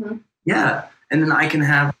are. Mm-hmm. Yeah. And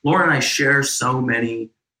then Laura and I share so many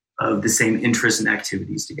of the same interests and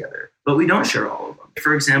activities together, but we don't share all of them.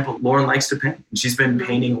 For example, Lauren likes to paint, and she's been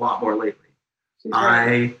painting a lot more lately.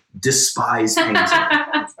 I despise painting,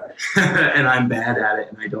 and I'm bad at it,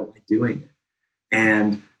 and I don't like doing it.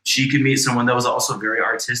 And she could meet someone that was also very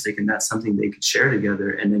artistic, and that's something they could share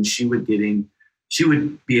together. And then she would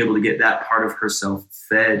be able to get that part of herself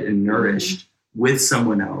fed and nourished with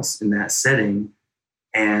someone else in that setting.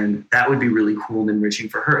 And that would be really cool and enriching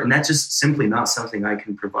for her. And that's just simply not something I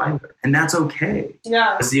can provide her. And that's okay.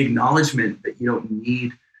 Yeah. It's the acknowledgement that you don't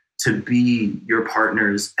need to be your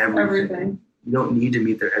partner's everything. You don't need to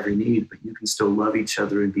meet their every need, but you can still love each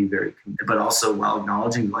other and be very committed. But also while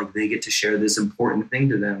acknowledging like they get to share this important thing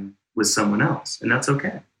to them with someone else. And that's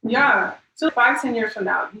okay. Yeah. So 5-10 years from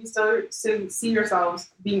now, do you still see yourselves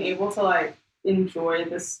being able to like enjoy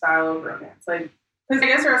this style of romance? Like, because I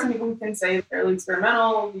guess there are some people who can say it's fairly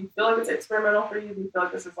experimental. Do you feel like it's experimental for you? Do you feel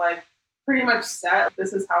like this is like pretty much set?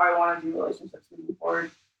 This is how I want to do relationships moving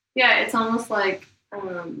forward. Yeah, it's almost like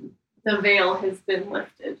the veil has been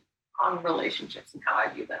lifted on relationships and how I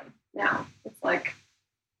view them now. It's like,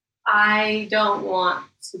 I don't want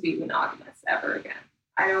to be monogamous ever again.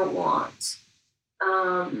 I don't want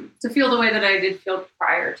to feel the way that I did feel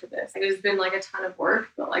prior to this. It has been like a ton of work,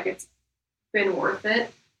 but like it's been worth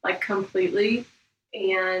it, like completely.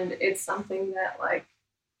 And it's something that like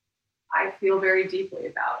I feel very deeply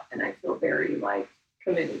about and I feel very like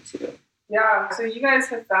committed to. Yeah. So you guys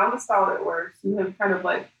have found a style that works. You have kind of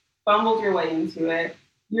like fumbled your way into it.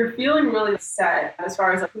 You're feeling really set as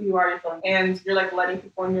far as like who you are, you're feeling, and you're like letting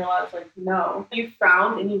people in your life like know. Have you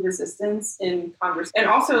found any resistance in conversation? And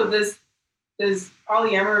also, does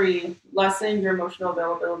polyamory lessen your emotional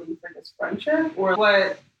availability for this friendship, or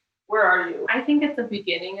what? Where are you? I think at the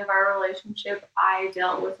beginning of our relationship, I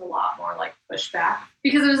dealt with a lot more like pushback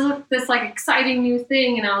because it was this like exciting new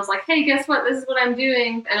thing. And I was like, hey, guess what? This is what I'm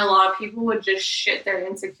doing. And a lot of people would just shit their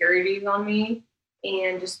insecurities on me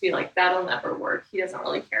and just be like, that'll never work. He doesn't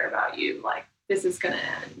really care about you. Like, this is going to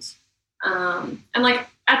end. And like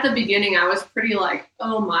at the beginning, I was pretty like,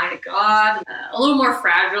 oh my God, a little more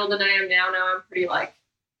fragile than I am now. Now I'm pretty like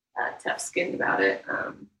tough skinned about it.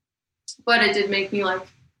 But it did make me like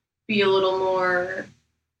be a little more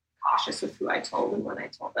cautious with who I told and when I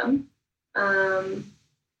told them.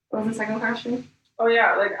 What was the second question? Oh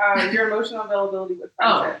yeah, like your emotional availability with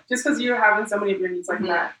friendship. Just because you're having so many of your needs like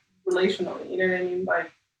that relationally, you know what I mean?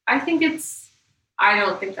 Like, I think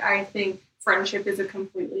friendship is a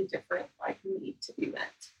completely different like need to be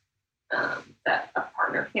met that a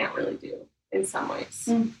partner can't really do in some ways.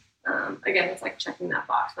 Again, it's like checking that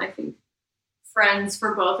box, and I think friends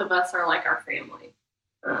for both of us are like our family.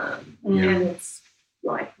 And it's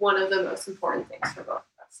like one of the most important things for both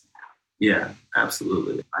of us to have. Yeah,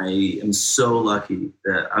 absolutely. I am so lucky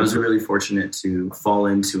that I was really fortunate to fall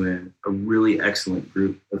into a really excellent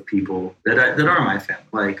group of people that are my family.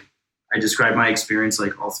 Like, I described my experience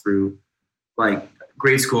like all through like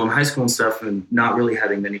grade school and high school and stuff, and not really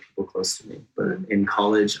having many people close to me. But in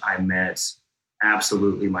college, I met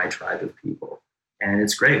absolutely my tribe of people, and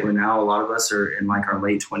it's great. We're now, a lot of us are in like our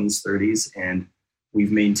late 20s, 30s, and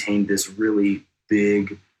we've maintained this really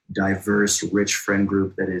big, diverse, rich friend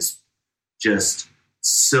group that is just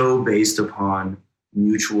so based upon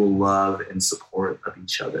mutual love and support of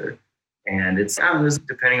each other. And it's,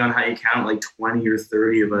 depending on how you count, like 20 or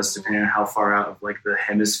 30 of us, depending on how far out of like the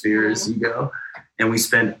hemispheres you go. And we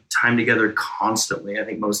spend time together constantly. I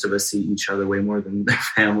think most of us see each other way more than their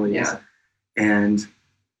families. Yeah. And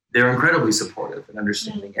they're incredibly supportive and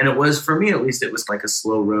understanding. And it was, for me at least, it was like a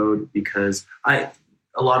slow road because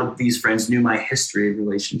a lot of these friends knew my history of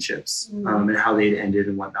relationships and how they'd ended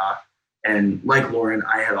and whatnot. And like Lauren,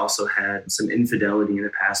 I had also had some infidelity in the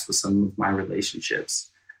past with some of my relationships.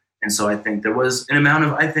 And so I think there was an amount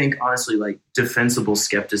of, I think, honestly, like defensible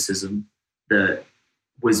skepticism that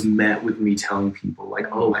was met with me telling people like,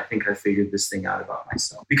 oh, I think I figured this thing out about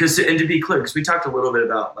myself. Because, and to be clear, because we talked a little bit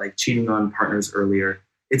about like cheating on partners earlier,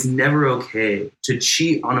 it's never okay to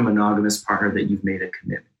cheat on a monogamous partner that you've made a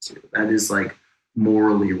commitment to. That is like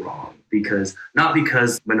morally wrong, because not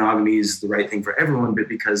because monogamy is the right thing for everyone, but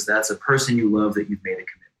because that's a person you love that you've made a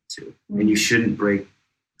commitment to. And you shouldn't break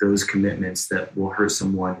those commitments that will hurt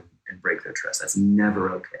someone and break their trust. That's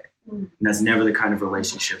never okay. And that's never the kind of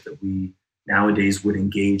relationship that we nowadays would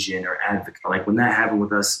engage in or advocate. Like when that happened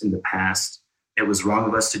with us in the past, it was wrong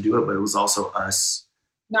of us to do it, but it was also us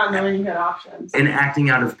not knowing you had options and acting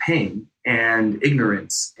out of pain and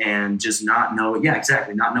ignorance and just not knowing. Yeah,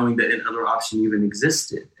 exactly. Not knowing that another option even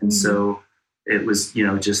existed. And so it was,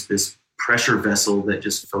 just this pressure vessel that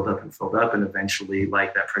just filled up. And eventually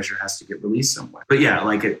like that pressure has to get released somewhere. But yeah,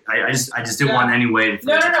 like I just didn't want any way to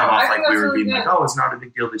come off like we were being like, oh, it's not a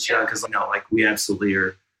big deal to chat. Cause we absolutely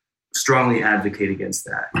are strongly advocate against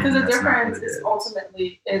that. Because the difference is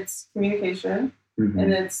ultimately it's communication.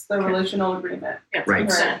 And it's the relational agreement. Right.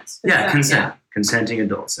 Consent. Yeah, consent. Yeah. Consenting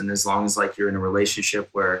adults. And as long as like you're in a relationship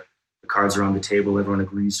where the cards are on the table, everyone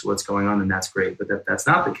agrees to what's going on, then that's great. But that's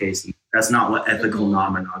not the case. That's not what ethical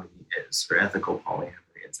non-monogamy is or ethical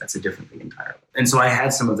polyamory is. That's a different thing entirely. And so I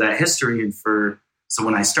had some of that history. And so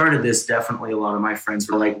when I started this, definitely a lot of my friends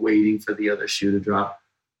were like waiting for the other shoe to drop.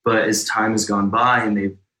 But as time has gone by and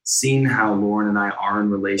they've seen how Lauren and I are in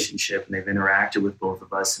relationship, and they've interacted with both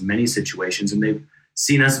of us in many situations, and they've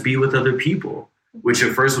seen us be with other people, which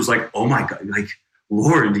at first was like, oh my God, like,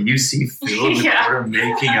 Lauren, do you see Phil and her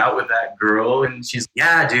making out with that girl? And she's,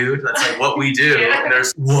 yeah, dude, that's like what we do. And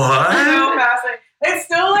there's, what? So fascinating. It's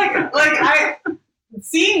still like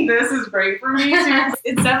seeing this is great for me too.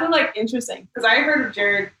 It's definitely like interesting because I heard of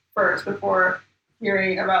Jared first before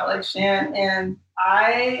hearing about like Shan, and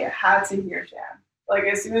I had to hear Shan. Like,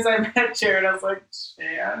 as soon as I met Jared, I was like,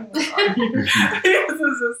 Shan?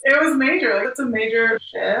 It was major. Like, it's a major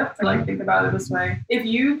shift to, like, think about it this way. If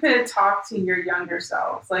you could talk to your younger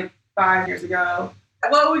self, like, 5 years ago,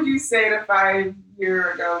 what would you say to 5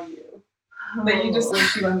 year ago you? that you just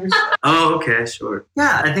wish you understood? Oh, okay, sure.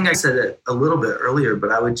 Yeah, I think I said it a little bit earlier,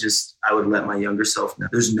 but I would let my younger self know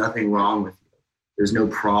there's nothing wrong with you. There's no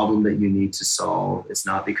problem that you need to solve. It's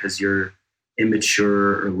not because you're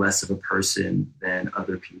immature or less of a person than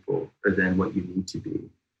other people or than what you need to be.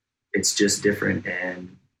 It's just different,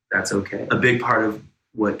 and that's okay. A big part of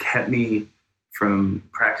what kept me from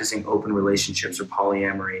practicing open relationships or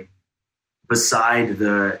polyamory, beside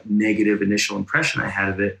the negative initial impression I had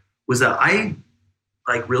of it, was that I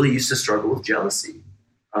really used to struggle with jealousy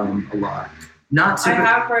a lot. I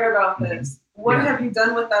have heard about this. What have you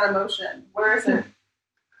done with that emotion? Where is it?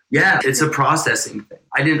 Yeah, it's a processing thing.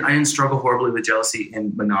 I didn't struggle horribly with jealousy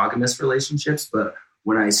in monogamous relationships, but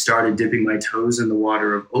when I started dipping my toes in the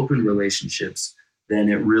water of open relationships, then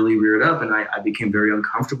it really reared up, and I became very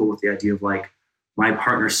uncomfortable with the idea of my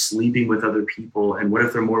partner sleeping with other people, and what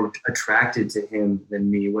if they're more attracted to him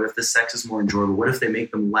than me? What if the sex is more enjoyable? What if they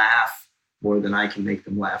make them laugh more than I can make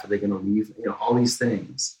them laugh? Are they going to leave? All these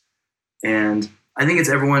things. And I think it's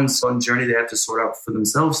everyone's own journey they have to sort out for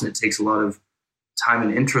themselves, and it takes a lot of time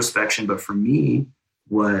and introspection. But for me,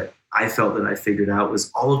 what I felt that I figured out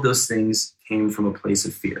was all of those things came from a place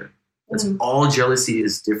of fear. That's all jealousy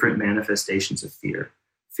is, different manifestations of fear.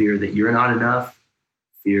 Fear that you're not enough,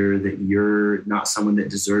 fear that you're not someone that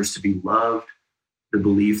deserves to be loved, the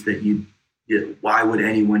belief that why would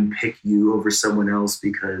anyone pick you over someone else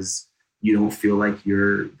because you don't feel like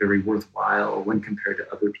you're very worthwhile when compared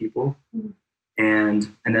to other people.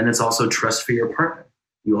 And then it's also trust for your partner.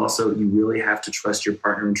 You really have to trust your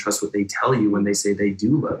partner and trust what they tell you when they say they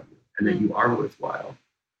do love you and that you are worthwhile.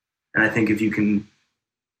 And I think if you can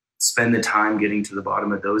spend the time getting to the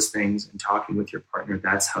bottom of those things and talking with your partner,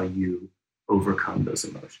 that's how you overcome those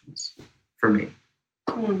emotions. For me.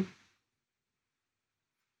 Really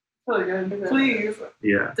good. Please.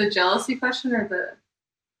 Yeah. The jealousy question or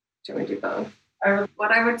do we do both?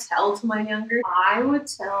 What I would tell to my younger, I would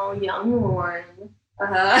tell young Lauren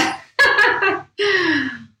that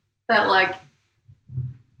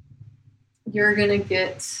you're gonna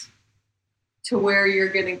get to where you're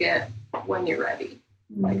gonna get when you're ready.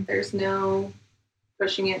 There's no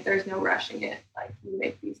pushing it, there's no rushing it. You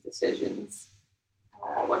make these decisions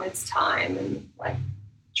when it's time, and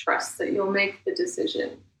trust that you'll make the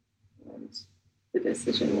decision, and the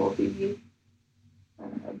decision will be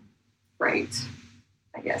right,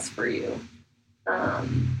 I guess, for you.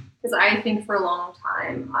 Because I think for a long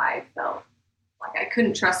time I felt like I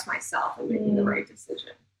couldn't trust myself in making the right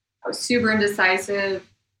decision. I was super indecisive,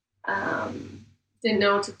 didn't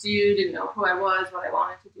know what to do, didn't know who I was, what I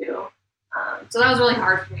wanted to do. So that was really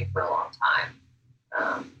hard for me for a long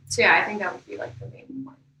time. So yeah, I think that would be the main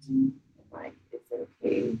point. It's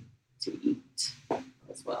okay to eat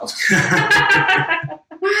as well. It's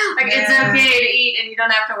okay to eat and you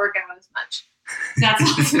don't have to work out as much. That's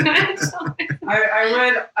awesome.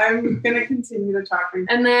 I'm going to continue to talk.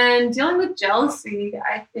 And then dealing with jealousy,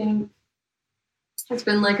 I think has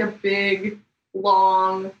been a big,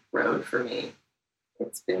 long road for me.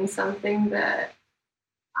 It's been something that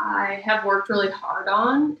I have worked really hard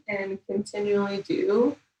on and continually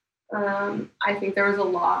do. I think there was a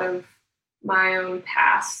lot of my own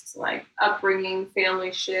past, upbringing,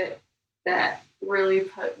 family shit that really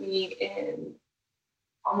put me in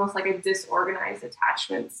almost a disorganized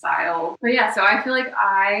attachment style. But yeah, so I feel like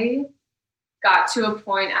I got to a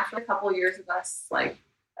point after a couple of years of us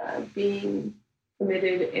being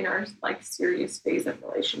committed in our serious phase of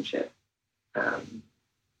relationship,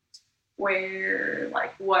 where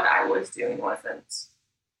what I was doing wasn't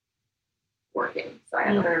working. So I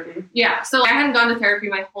had therapy. Yeah, so I hadn't gone to therapy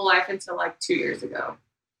my whole life until 2 years ago.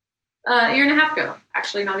 A year and a half ago,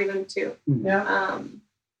 actually, not even 2. Yeah.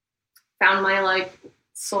 Found my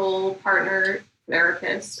soul partner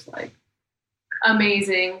therapist,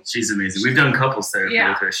 amazing. She's amazing. We've done couples therapy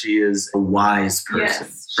with her. She is a wise person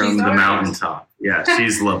from the mountaintop. Yeah,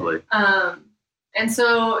 she's lovely. And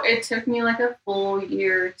so it took me a full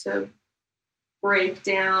year to break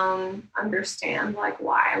down, understand why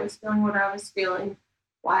I was feeling what I was feeling,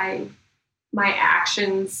 why my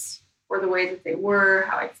actions were the way that they were,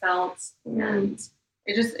 how I felt. And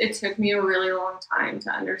it took me a really long time to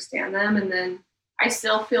understand them. And then I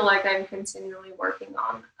still feel like I'm continually working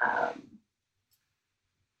on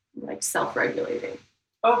self-regulating.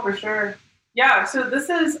 Oh, for sure. Yeah, so this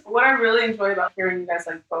is what I really enjoy about hearing you guys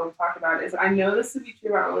both talk about is I know this to be true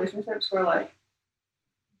about relationships where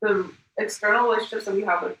the external relationships that we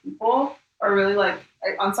have with people are really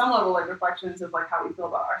on some level reflections of how we feel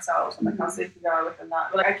about ourselves and how safe we are within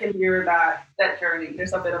that. I can hear that journey.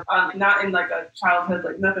 There's a bit of not in a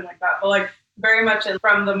childhood, nothing like that, but very much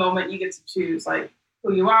from the moment you get to choose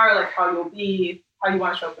who you are, like how you'll be, how you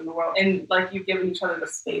want to show up in the world. And like you've given each other the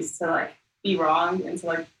space to like be wrong and to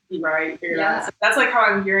like be right, figure it out. So that's like how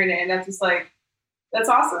I'm hearing it. And that's just like, that's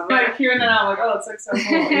awesome. Like hearing that out, like, oh, it's like so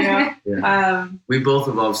cool, you know? Yeah. We both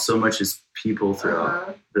evolved so much as people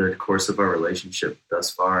throughout the course of our relationship thus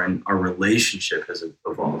far, and our relationship has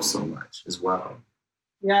evolved so much as well.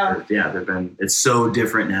 Yeah. It's so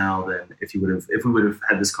different now than if we would have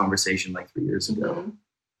had this conversation like 3 years ago.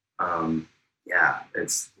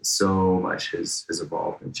 It's so much has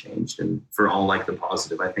evolved and changed, and for all like the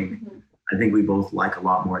positive. I think we both like a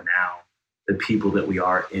lot more now the people that we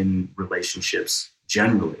are in relationships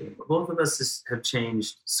generally. Both of us have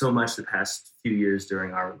changed so much the past few years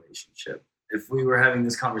during our relationship. If we were having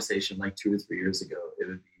this conversation like 2 or 3 years ago, it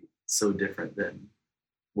would be so different than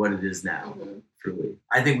what it is now, truly.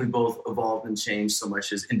 I think we both evolved and changed so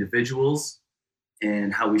much as individuals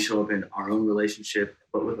and how we show up in our own relationship,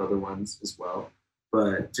 but with other ones as well.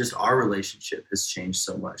 But just our relationship has changed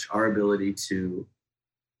so much. Our ability to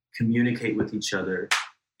communicate with each other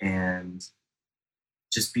and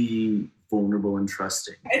just be vulnerable and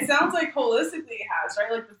trusting. It sounds like holistically it has,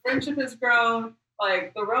 right? Like the friendship has grown,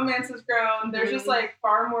 like the romance has grown. There's just like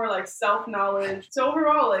far more like self-knowledge. So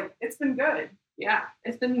overall, like it's been good. Yeah,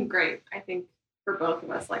 it's been great. I think for both of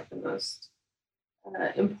us, like the most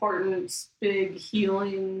important, big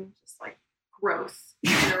healing, just like growth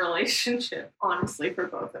in a relationship, honestly, for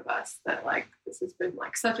both of us, that like this has been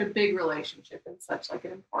like such a big relationship and such like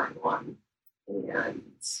an important one, and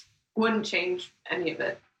wouldn't change any of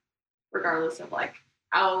it regardless of like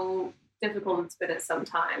how difficult it's been at some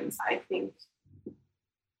times. I think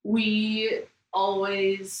we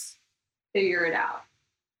always figure it out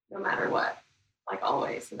no matter what, like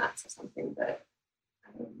always, and that's something that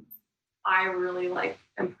I really like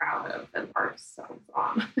am proud of and are so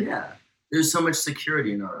from. Yeah. There's so much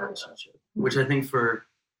security in our relationship, which I think for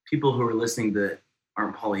people who are listening that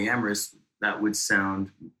aren't polyamorous, that would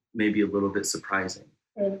sound maybe a little bit surprising.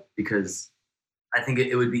 Because I think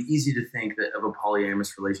it would be easy to think that of a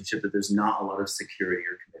polyamorous relationship that there's not a lot of security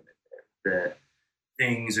or commitment there, that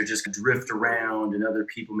things are just drift around and other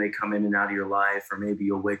people may come in and out of your life, or maybe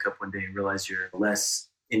you'll wake up one day and realize you're less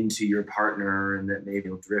into your partner and that maybe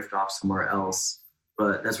you'll drift off somewhere else.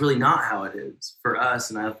 But that's really not how it is for us,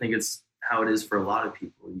 and I think it's how it is for a lot of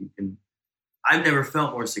people. I've never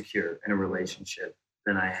felt more secure in a relationship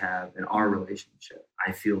than I have in our relationship.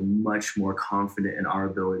 I feel much more confident in our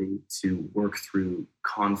ability to work through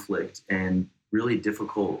conflict and really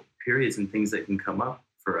difficult periods and things that can come up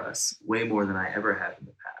for us way more than I ever have in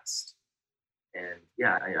the past. And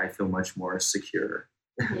I feel much more secure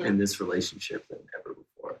in this relationship than ever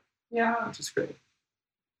before. Yeah. Which is great.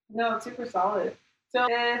 No, it's super solid. So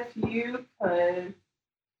if you could,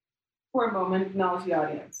 for a moment, acknowledge the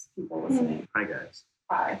audience, people listening. Hi, guys.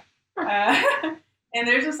 Hi. And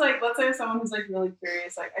there's just like, let's say someone who's like really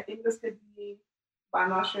curious, like, I think this could be, but I'm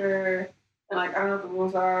not sure. And like, I don't know what the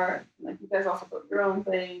rules are. And, like, you guys also built your own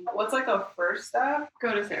thing. What's like a first step?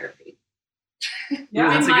 Go to therapy.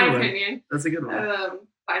 Yeah, in my opinion. That's a good one.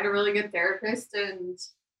 Find a really good therapist and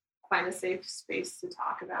find a safe space to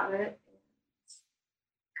talk about it and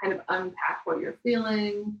kind of unpack what you're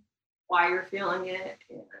feeling, why you're feeling it.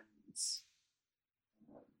 And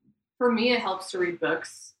for me, it helps to read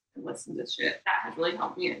books and listen to shit. That has really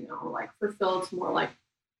helped me. I know, like for Phil, it's more like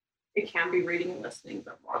it can be reading and listening,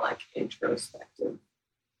 but more like introspective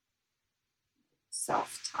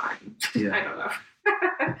self-time. Yeah. I don't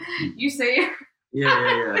know. You say it.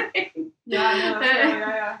 Yeah.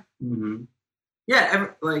 Yeah. Mm-hmm. Yeah,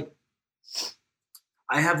 like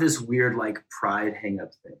I have this weird like pride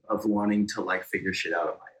hang-up thing of wanting to like figure shit out on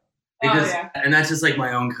my own. Because, and that's just like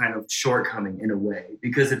my own kind of shortcoming in a way,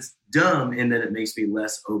 because it's dumb in that it makes me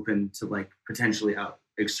less open to like potentially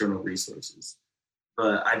external resources.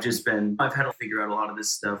 But I've had to figure out a lot of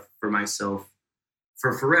this stuff for myself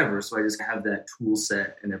for forever. So I just have that tool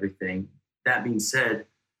set and everything. That being said,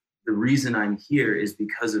 the reason I'm here is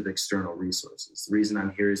because of external resources. The reason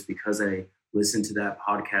I'm here is because I listened to that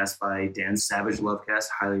podcast by Dan Savage, Lovecast.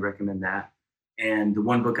 Highly recommend that. And the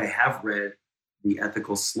one book I have read, The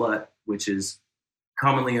Ethical Slut, which is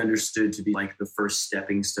commonly understood to be like the first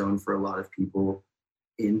stepping stone for a lot of people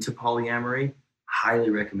into polyamory. Highly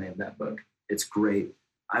recommend that book. It's great.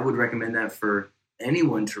 I would recommend that for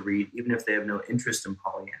anyone to read, even if they have no interest in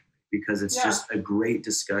polyamory, because it's just a great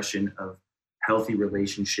discussion of healthy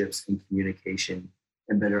relationships and communication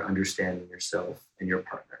and better understanding yourself and your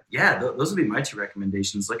partner. Yeah, those would be my two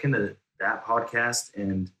recommendations. Look into that podcast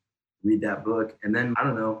and read that book. And then, I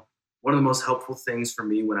don't know, one of the most helpful things for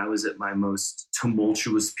me when I was at my most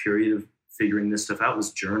tumultuous period of figuring this stuff out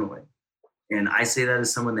was journaling. And I say that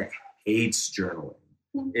as someone that hates journaling.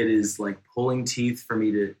 It is like pulling teeth for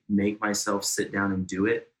me to make myself sit down and do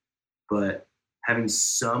it. But having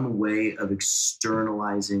some way of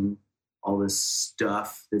externalizing all this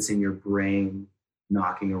stuff that's in your brain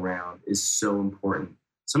knocking around is so important.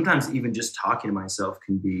 Sometimes even just talking to myself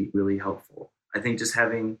can be really helpful. I think just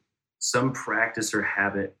having some practice or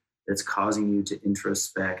habit that's causing you to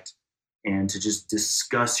introspect and to just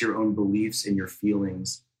discuss your own beliefs and your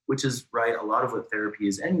feelings, which is, right, a lot of what therapy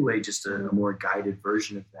is anyway, just a more guided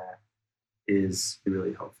version of that, is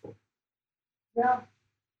really helpful. Yeah.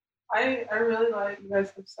 I really like you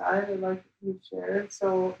guys have said, and like you've shared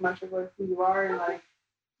so much of like who you are, and like,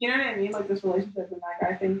 you know what I mean, like this relationship, and like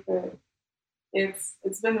I think that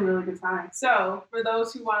it's been a really good time. So for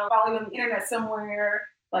those who want to follow you on the internet somewhere,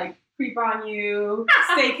 like creep on you,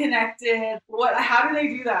 stay connected, how do they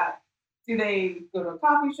do that? Do they go to a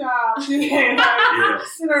coffee shop? Do they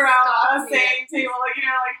sit around on the same table? Like, you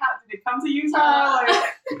know, like how do they come to Utah?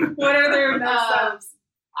 Like what are their next steps?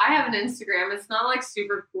 I have an Instagram. It's not like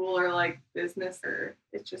super cool or like business, or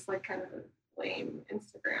it's just like kind of a lame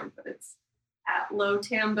Instagram, but it's at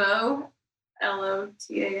Lotambo,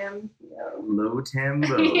 Lotambo.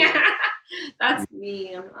 Lotambo. Yeah, that's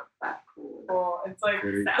me. I'm not that cool. Cool. It's like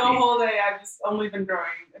Very the cool. whole day I've just only been growing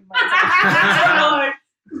in my time. Like,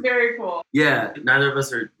 very cool. Yeah, neither of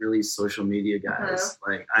us are really social media guys.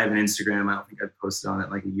 Like, I have an Instagram. I don't think I've posted on it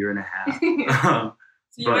like a year and a half.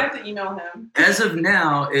 So you might have to email him. As of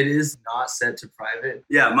now, it is not set to private.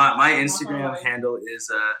 Yeah, my Instagram handle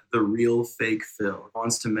is the real fake Phil.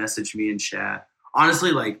 Wants to message me and chat.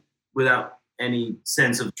 Honestly, like without any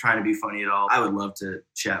sense of trying to be funny at all, I would love to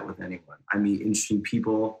chat with anyone. I meet interesting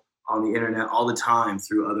people on the internet all the time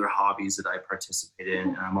through other hobbies that I participate in,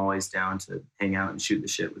 and I'm always down to hang out and shoot the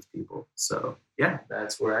shit with people. So yeah,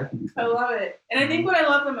 that's where I can be I found. love it. And I think what I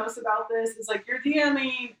love the most about this is like you're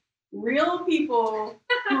DMing real people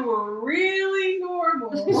who are really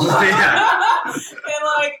normal. Yeah. And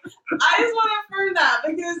like, I just want to affirm that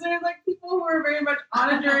because there's like people who are very much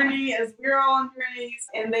on a journey as we're all on journeys,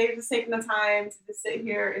 and they've just taken the time to just sit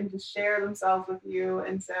here and just share themselves with you.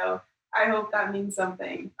 And so I hope that means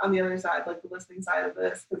something on the other side, like the listening side of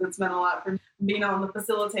this, because it's meant a lot for being on the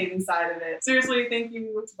facilitating side of it. Seriously, thank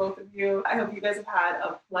you to both of you. I hope you guys have had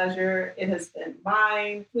a pleasure. It has been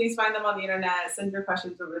mine. Please find them on the internet. Send your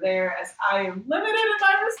questions over there, as I am limited in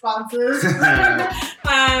my responses.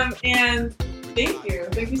 And thank you.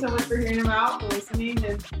 Thank you so much for hearing them out, for listening,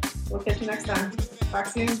 and we'll catch you next time. Talk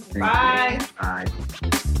soon. Bye. Bye.